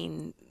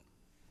attacking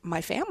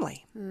my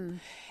family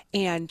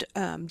and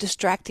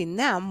distracting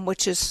them,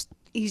 which is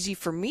easy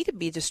for me to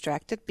be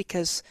distracted,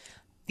 because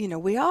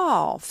we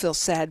all feel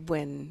sad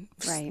when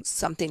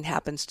something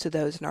happens to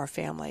those in our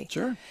family.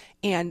 Sure.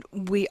 And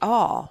we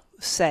all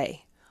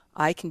say,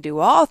 I can do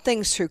all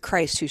things through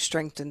Christ who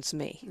strengthens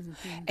me.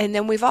 And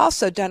then we've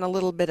also done a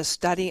little bit of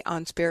study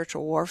on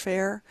spiritual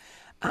warfare.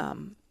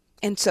 And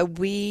so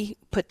we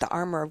put the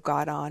armor of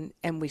God on,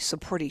 and we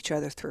support each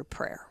other through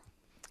prayer.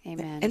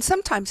 Amen. And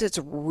sometimes it's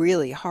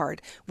really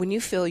hard when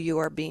you feel you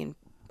are being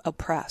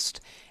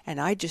oppressed. And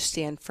I just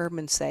stand firm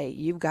and say,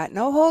 you've got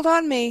no hold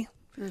on me.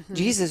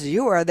 Jesus,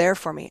 you are there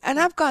for me. And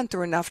I've gone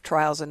through enough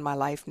trials in my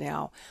life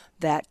now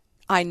that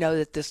I know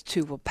that this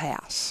too will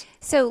pass.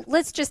 So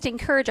let's just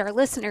encourage our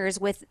listeners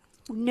with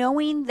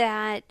knowing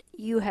that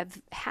you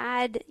have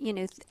had,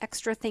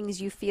 extra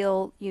things you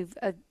feel you've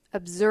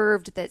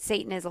observed that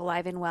Satan is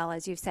alive and well,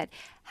 as you've said.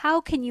 How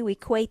can you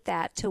equate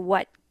that to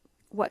what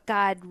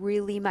God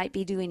really might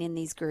be doing in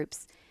these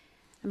groups?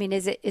 I mean,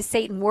 is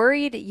Satan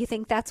worried? You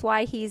think that's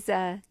why he's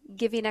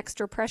giving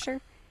extra pressure?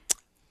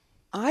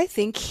 I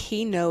think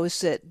he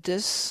knows that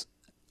this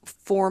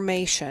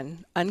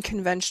formation,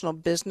 unconventional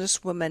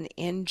businesswomen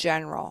in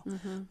general,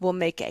 will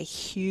make a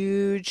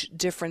huge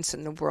difference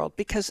in the world,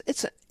 because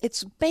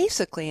it's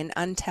basically an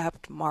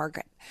untapped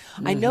market.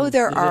 I know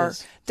there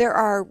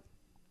are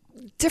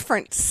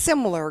different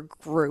similar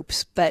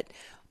groups, but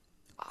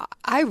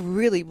I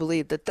really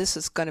believe that this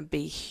is going to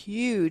be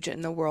huge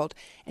in the world,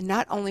 and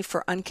not only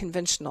for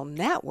Unconventional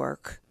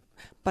Network,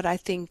 but I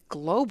think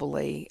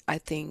globally, I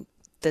think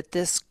that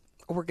this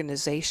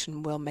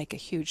organization will make a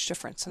huge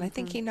difference. And I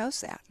think he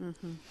knows that.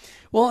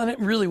 Well, and it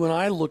really, when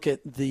I look at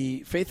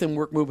the faith and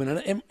work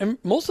movement, and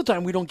most of the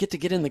time we don't get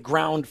in the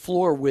ground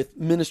floor with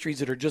ministries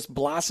that are just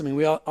blossoming.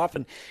 We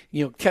often,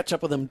 catch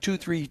up with them 2,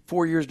 3,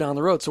 4 years down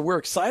the road. So we're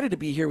excited to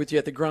be here with you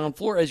at the ground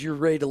floor as you're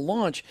ready to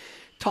launch.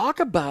 Talk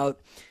about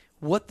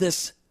what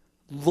this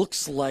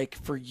looks like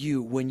for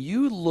you when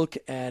you look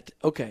at,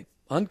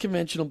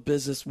 unconventional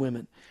business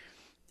women.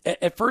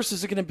 At first,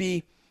 is it going to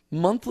be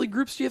monthly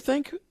groups, do you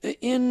think,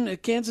 in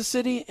Kansas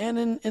City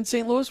and in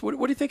St. Louis? What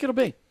do you think it'll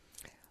be?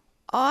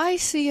 I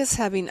see us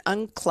having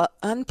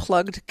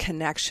unplugged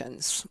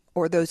connections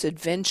or those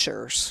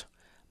adventures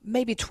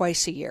maybe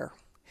twice a year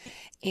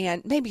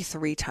and maybe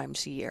 3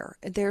 times a year.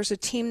 There's a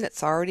team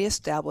that's already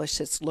established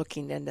that's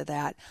looking into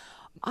that.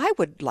 I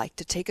would like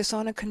to take us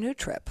on a canoe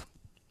trip.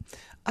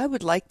 I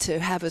would like to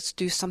have us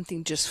do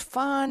something just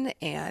fun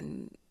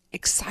and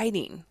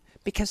exciting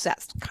because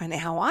that's kind of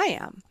how I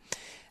am.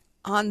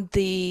 On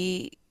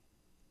the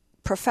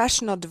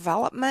professional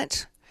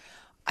development,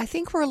 I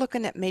think we're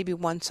looking at maybe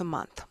once a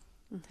month.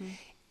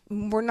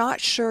 We're not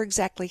sure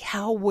exactly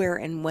how, where,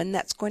 and when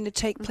that's going to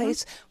take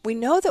place. We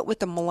know that with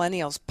the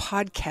millennials,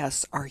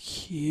 podcasts are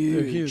huge.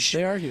 They're huge.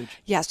 They are huge.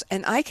 Yes,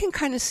 and I can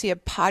kind of see a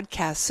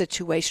podcast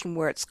situation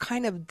where it's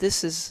kind of,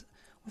 this is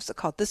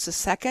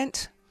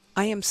second?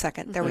 I am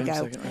second. There we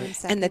go.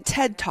 And the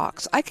TED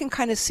Talks, I can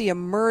kind of see a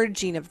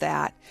merging of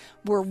that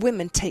where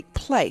women take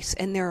place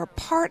and they're a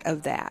part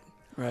of that.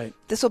 Right.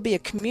 This will be a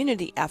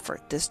community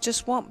effort. This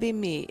just won't be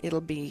me. It'll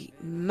be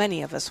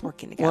many of us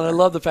working together. Well, I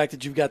love the fact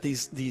that you've got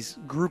these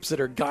groups that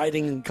are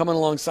guiding and coming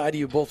alongside of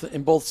you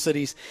in both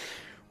cities.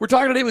 We're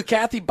talking today with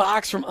Kathy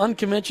Boxx from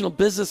Unconventional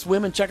Business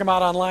Women. Check them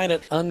out online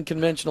at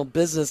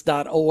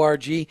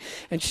unconventionalbusiness.org.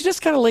 And she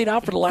just kind of laid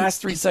out for the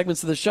last 3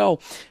 segments of the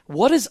show,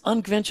 what does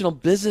Unconventional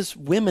Business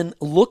Women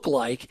look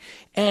like?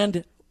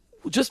 And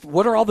just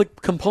what are all the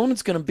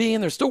components going to be?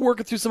 And they're still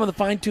working through some of the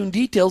fine-tuned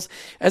details.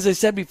 As I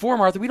said before,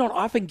 Martha, we don't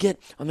often get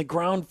on the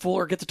ground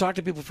floor, get to talk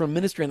to people from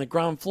ministry on the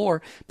ground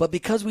floor. But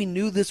because we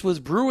knew this was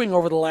brewing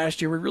over the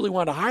last year, we really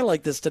wanted to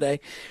highlight this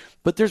today.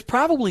 But there's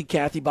probably,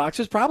 Kathy Boxx,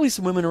 there's probably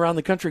some women around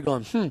the country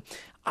going,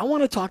 I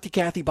want to talk to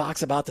Kathy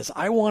Boxx about this.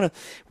 I want to,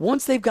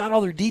 once they've got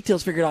all their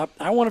details figured out,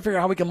 I want to figure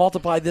out how we can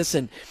multiply this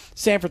in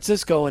San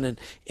Francisco and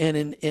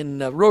in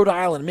Rhode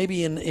Island,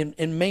 maybe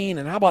in Maine,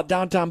 and how about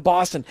downtown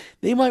Boston?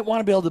 They might want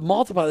to be able to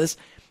multiply this.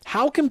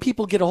 How can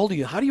people get a hold of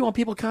you? How do you want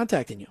people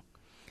contacting you?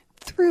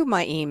 Through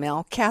my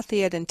email,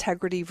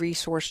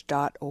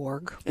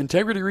 Kathy@integrityresource.org.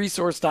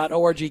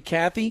 integrityresource.org,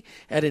 Kathy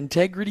at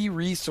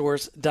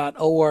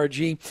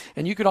integrityresource.org.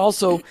 And you could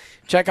also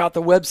check out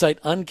the website,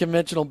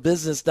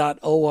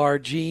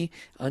 unconventionalbusiness.org,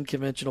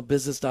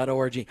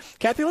 unconventionalbusiness.org.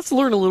 Kathy, let's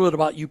learn a little bit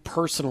about you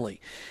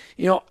personally.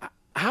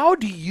 How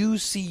do you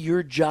see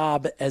your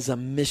job as a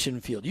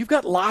mission field? You've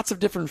got lots of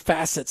different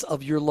facets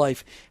of your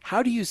life.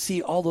 How do you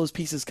see all those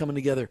pieces coming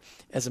together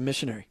as a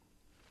missionary?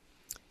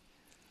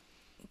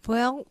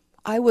 Well,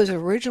 I was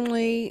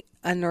originally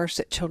a nurse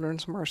at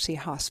Children's Mercy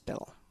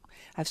Hospital.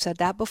 I've said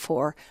that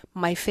before.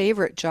 My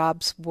favorite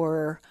jobs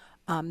were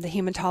the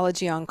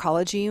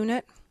hematology-oncology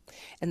unit,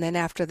 and then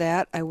after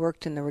that, I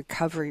worked in the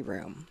recovery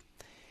room.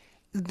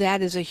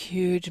 That is a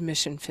huge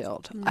mission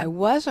field. I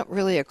wasn't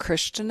really a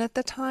Christian at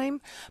the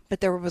time, but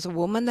there was a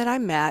woman that I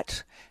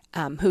met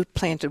who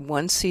planted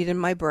one seed in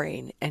my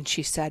brain, and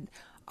she said,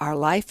 our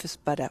life is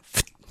but a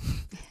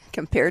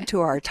compared to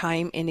our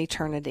time in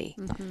eternity.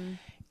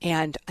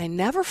 And I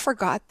never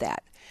forgot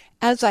that.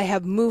 As I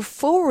have moved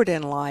forward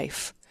in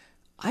life,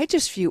 I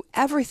just view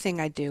everything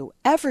I do,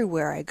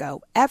 everywhere I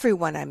go,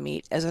 everyone I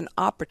meet as an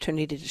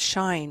opportunity to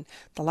shine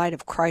the light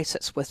of Christ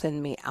that's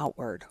within me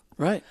outward.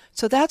 Right.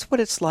 So that's what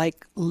it's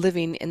like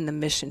living in the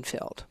mission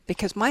field,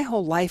 because my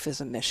whole life is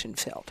a mission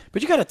field.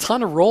 But you got a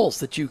ton of roles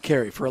that you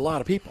carry for a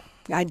lot of people.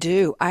 I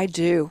do. I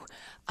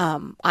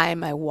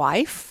am a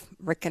wife.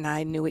 Rick and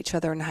I knew each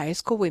other in high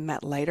school. We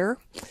met later.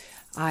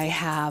 I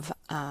have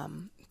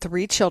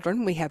 3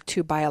 children. We have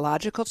 2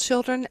 biological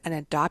children, an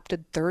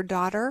adopted third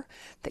daughter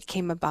that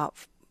came about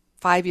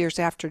 5 years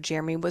after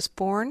Jeremy was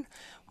born.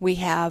 We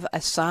have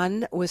a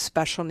son with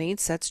special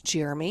needs. That's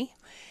Jeremy.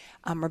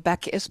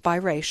 Rebecca is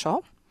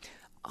biracial.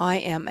 I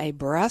am a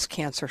breast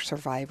cancer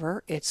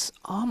survivor. It's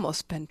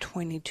almost been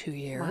 22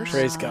 years. Wow.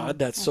 Praise God.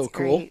 That's so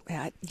cool.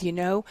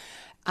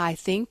 I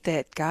think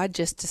that God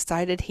just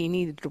decided he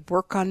needed to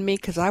work on me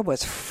because I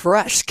was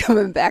fresh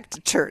coming back to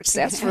church,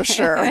 that's for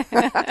sure.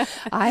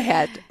 I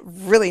had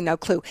really no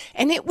clue.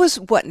 And it was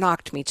what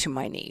knocked me to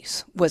my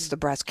knees was the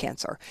breast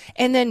cancer.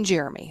 And then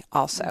Jeremy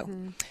also.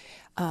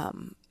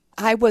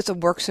 I was a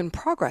works in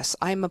progress.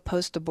 I'm a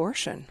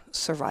post-abortion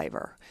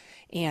survivor.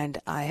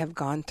 And I have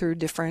gone through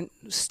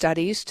different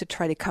studies to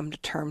try to come to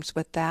terms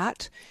with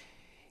that.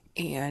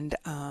 And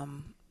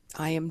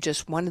I am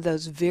just one of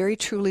those very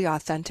truly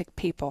authentic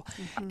people.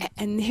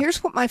 And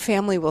here's what my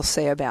family will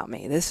say about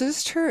me. This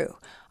is true.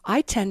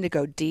 I tend to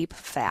go deep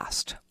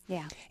fast.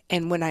 Yeah.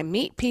 And when I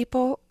meet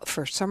people,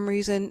 for some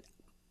reason,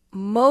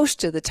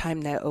 most of the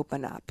time they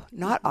open up.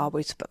 Not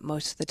always, but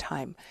most of the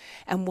time.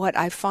 And what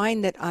I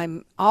find that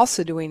I'm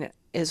also doing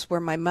is where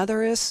my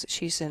mother is.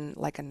 She's in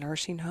like a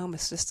nursing home,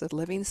 assisted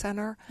living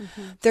center.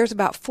 There's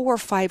about 4 or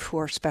 5 who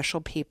are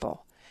special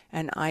people.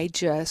 And I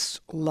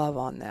just love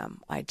on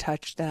them. I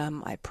touch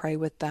them. I pray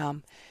with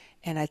them.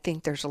 And I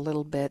think there's a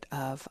little bit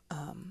of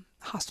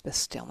hospice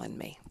still in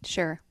me.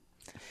 Sure.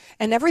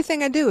 And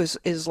everything I do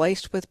is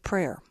laced with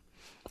prayer.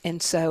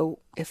 And so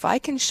if I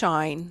can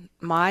shine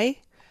my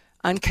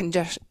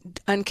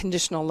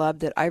unconditional love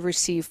that I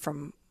received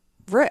from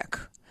Rick,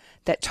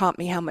 that taught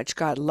me how much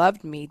God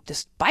loved me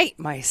despite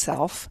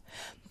myself,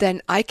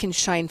 then I can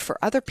shine for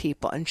other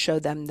people and show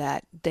them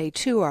that they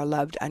too are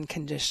loved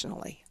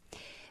unconditionally.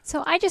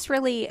 So I just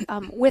really,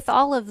 with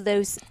all of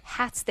those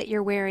hats that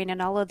you're wearing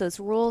and all of those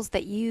roles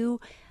that you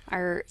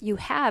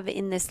have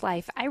in this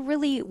life, I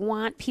really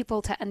want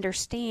people to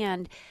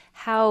understand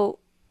how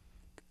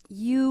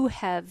you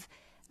have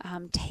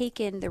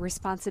taken the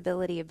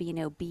responsibility of being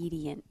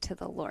obedient to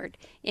the Lord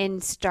in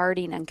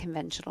starting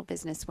Unconventional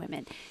Business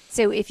Women.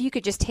 So if you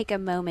could just take a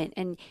moment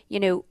and,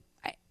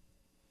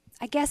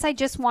 I guess I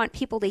just want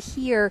people to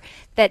hear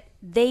that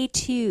they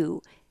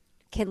too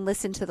can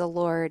listen to the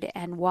Lord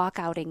and walk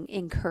out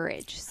in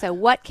courage. So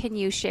what can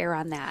you share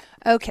on that?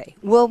 Okay.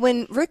 Well,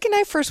 when Rick and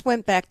I first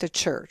went back to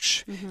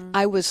church,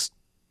 I was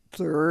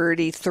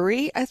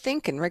 33, I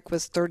think, and Rick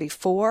was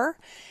 34.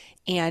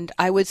 And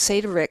I would say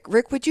to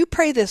Rick, would you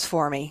pray this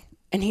for me?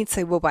 And he'd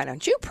say, well, why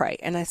don't you pray?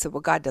 And I said,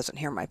 well, God doesn't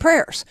hear my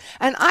prayers.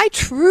 And I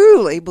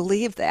truly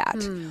believe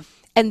that.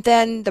 And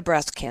then the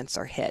breast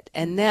cancer hit.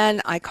 And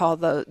then I call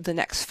the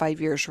next 5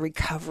 years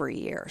recovery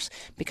years,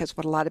 because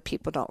what a lot of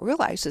people don't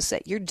realize is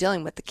that you're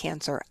dealing with the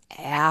cancer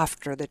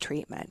after the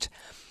treatment.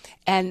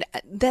 And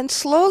then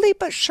slowly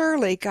but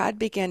surely, God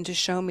began to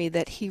show me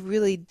that he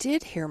really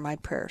did hear my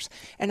prayers.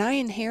 And I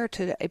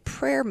inherited a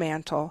prayer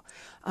mantle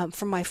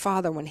from my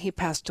father when he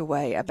passed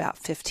away about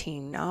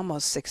 15,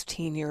 almost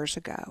 16 years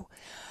ago.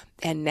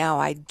 And now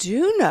I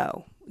do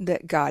know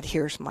that God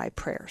hears my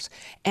prayers.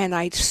 And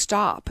I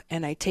stop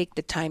and I take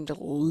the time to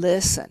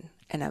listen.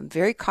 And I'm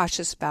very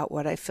cautious about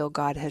what I feel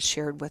God has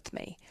shared with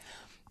me.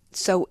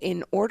 So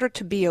in order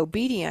to be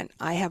obedient,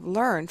 I have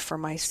learned for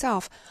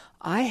myself,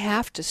 I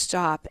have to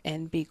stop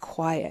and be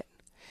quiet.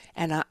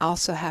 And I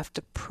also have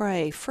to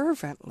pray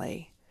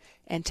fervently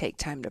and take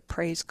time to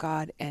praise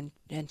God and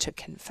to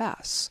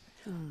confess.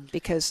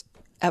 Because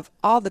of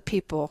all the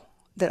people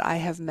that I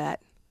have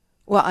met,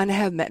 well, and I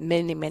have met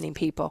many, many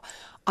people,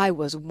 I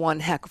was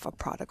one heck of a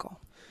prodigal.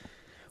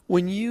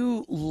 When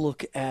you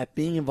look at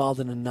being involved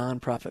in a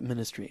nonprofit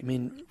ministry, I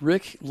mean,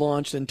 Rick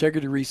launched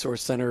Integrity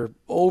Resource Center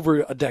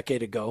over a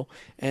decade ago,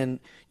 and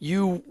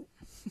you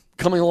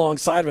coming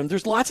alongside of him,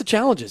 there's lots of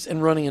challenges in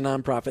running a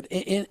nonprofit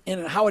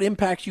and how it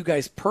impacts you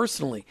guys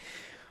personally.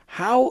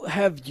 How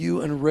have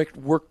you and Rick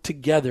worked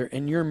together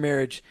in your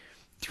marriage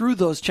through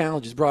those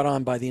challenges brought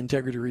on by the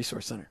Integrity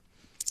Resource Center?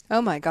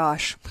 Oh my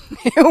gosh,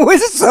 it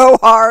was so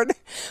hard.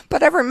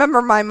 But I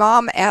remember my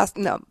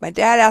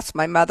dad asked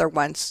my mother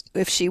once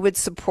if she would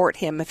support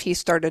him if he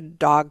started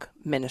dog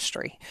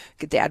ministry.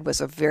 Dad was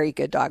a very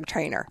good dog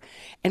trainer.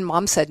 And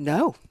Mom said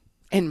no.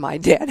 And my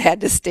dad had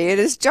to stay at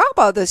his job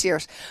all those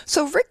years.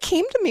 So Rick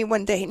came to me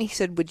one day and he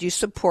said, would you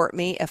support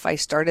me if I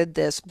started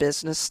this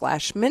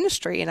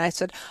business/ministry? And I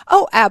said,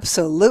 oh,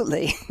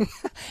 absolutely.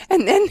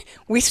 And then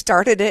we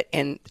started it,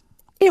 and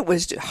it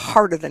was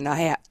harder than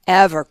I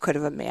ever could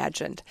have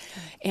imagined.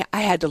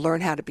 I had to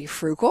learn how to be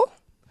frugal.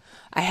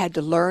 I had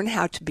to learn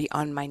how to be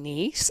on my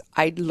knees.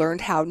 I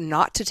learned how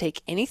not to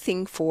take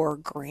anything for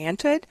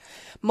granted.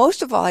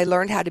 Most of all, I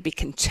learned how to be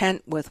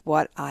content with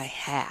what I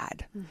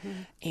had.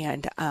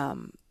 And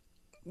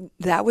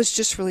that was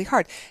just really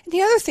hard. And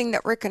the other thing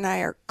that Rick and I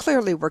are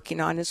clearly working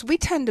on is we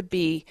tend to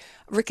be,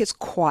 Rick is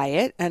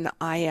quiet, and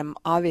I am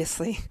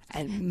obviously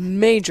a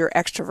major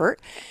extrovert.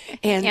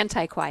 And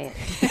Anti-quiet.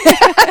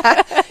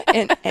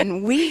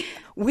 and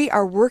we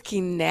are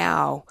working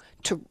now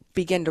to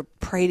begin to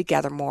pray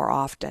together more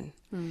often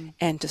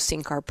and to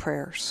sync our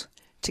prayers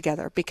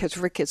together, because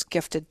Rick is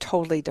gifted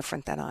totally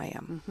different than I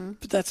am.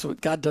 But that's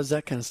what God does,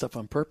 that kind of stuff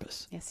on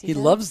purpose. Yes, he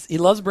loves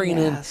bringing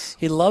Yes.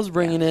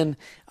 in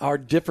our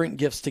different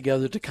gifts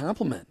together to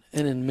complement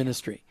and in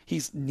ministry.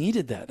 He's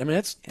needed that. I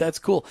mean, that's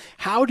cool.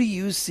 How do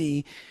you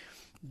see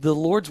the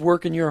Lord's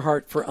work in your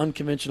heart for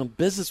Unconventional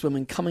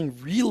Businesswomen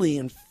coming really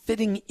and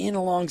fitting in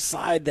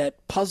alongside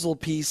that puzzle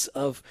piece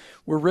of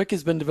where Rick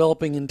has been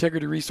developing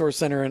Integrity Resource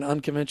Center and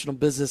Unconventional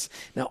Business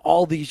now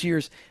all these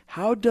years?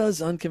 How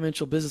does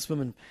Unconventional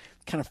Businesswomen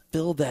kind of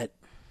fill that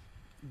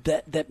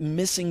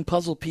missing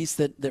puzzle piece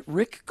that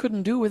Rick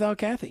couldn't do without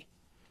Kathy?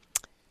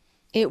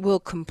 It will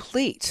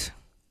complete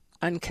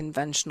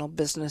Unconventional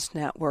Business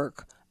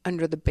Network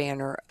under the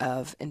banner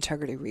of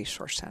Integrity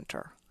Resource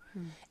Center.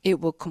 It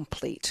will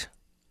complete.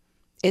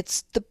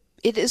 It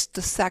is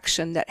the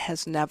section that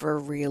has never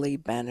really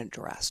been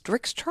addressed.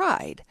 Rick's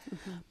tried,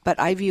 but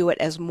I view it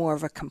as more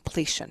of a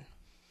completion.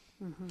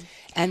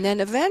 And then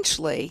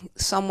eventually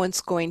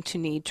someone's going to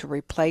need to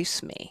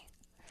replace me.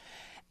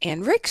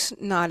 And Rick's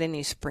not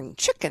any spring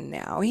chicken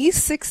now.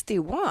 He's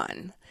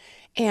 61.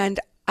 And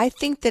I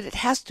think that it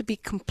has to be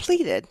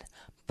completed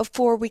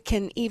before we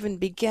can even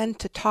begin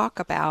to talk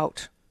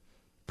about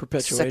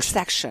perpetuation.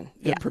 Succession.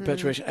 Yeah,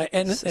 perpetuation.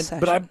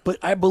 But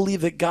I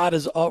believe that God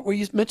is. Well,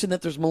 you mentioned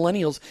that there's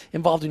millennials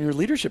involved in your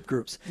leadership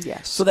groups.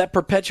 Yes. So that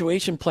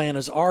perpetuation plan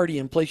is already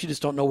in place. You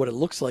just don't know what it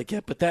looks like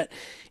yet. But that,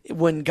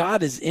 when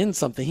God is in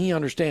something, He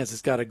understands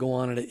it's got to go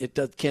on, and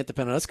it can't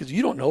depend on us, because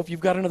you don't know if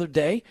you've got another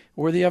day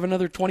or whether you have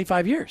another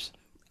 25 years.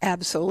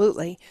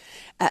 Absolutely.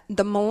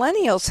 The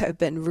millennials have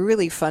been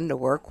really fun to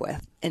work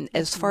with. And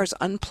as far as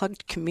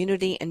unplugged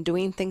community and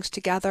doing things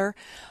together,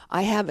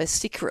 I have a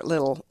secret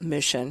little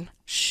mission.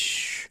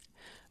 Shh.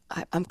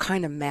 I'm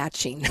kind of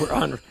matching. We're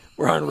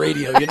on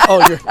radio.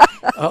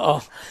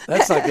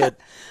 That's not good.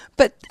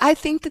 But I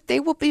think that they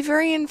will be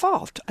very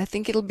involved. I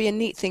think it'll be a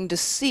neat thing to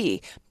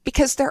see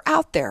because they're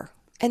out there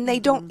and they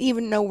don't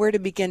even know where to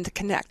begin to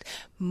connect.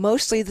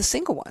 Mostly the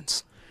single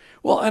ones.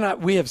 Well,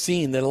 and we have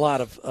seen that a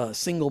lot of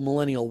single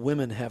millennial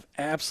women have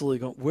absolutely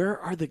gone, where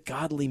are the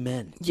godly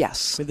men?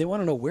 Yes. I mean, they want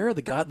to know, where are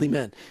the godly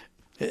men?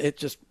 That's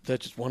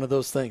just one of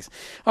those things.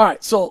 All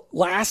right, so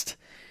last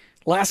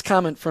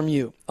comment from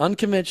you.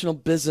 Unconventional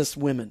Business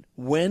Women,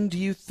 when do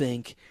you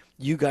think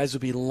you guys will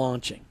be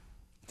launching?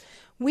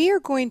 We are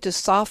going to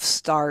soft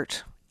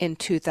start in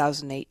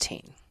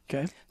 2018.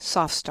 Okay.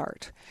 Soft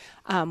start.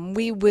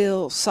 We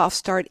will soft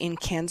start in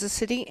Kansas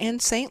City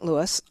and St.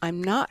 Louis.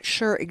 I'm not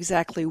sure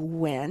exactly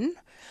when.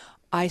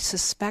 I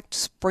suspect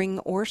spring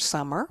or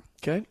summer.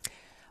 Okay.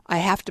 I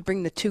have to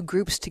bring the two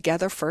groups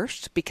together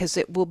first because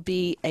it will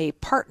be a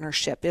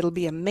partnership. It'll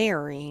be a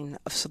marrying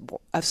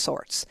of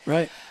sorts.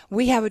 Right.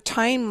 We have a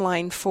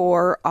timeline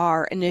for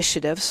our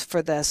initiatives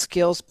for the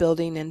skills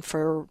building and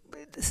for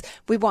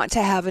we want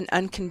to have an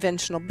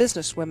unconventional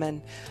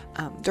businesswomen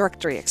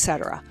directory,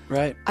 etc.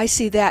 Right. I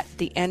see that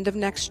the end of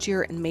next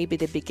year and maybe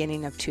the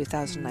beginning of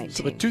 2019.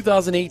 So, but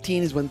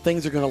 2018 is when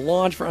things are going to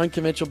launch for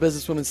Unconventional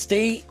Businesswomen.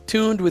 Stay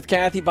tuned with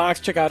Kathy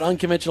Boxx. Check out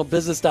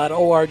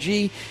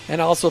unconventionalbusiness.org.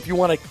 And also, if you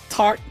want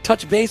to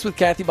touch base with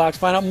Kathy Boxx,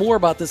 find out more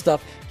about this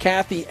stuff,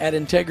 Kathy at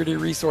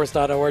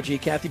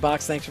integrityresource.org. Kathy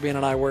Boxx, thanks for being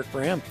on I Work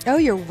for Him. Oh,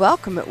 you're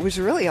welcome. It was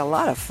really a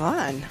lot of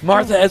fun.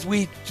 Martha, as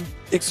we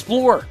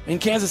explore in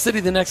Kansas City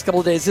the next couple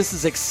of days, this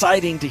is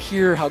exciting to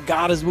hear how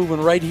God is moving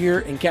right here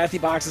in Kathy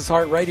Boxx's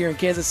heart, right here in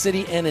Kansas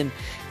City and in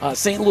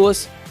St.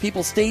 Louis.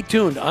 People, stay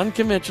tuned.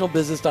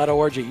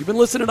 Unconventionalbusiness.org. You've been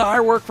listening to I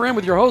Work for Him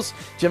with your hosts,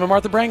 Jim and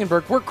Martha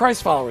Brangenberg. We're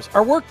Christ followers.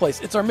 Our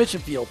workplace, it's our mission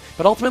field.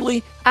 But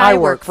ultimately, I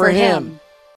work for Him.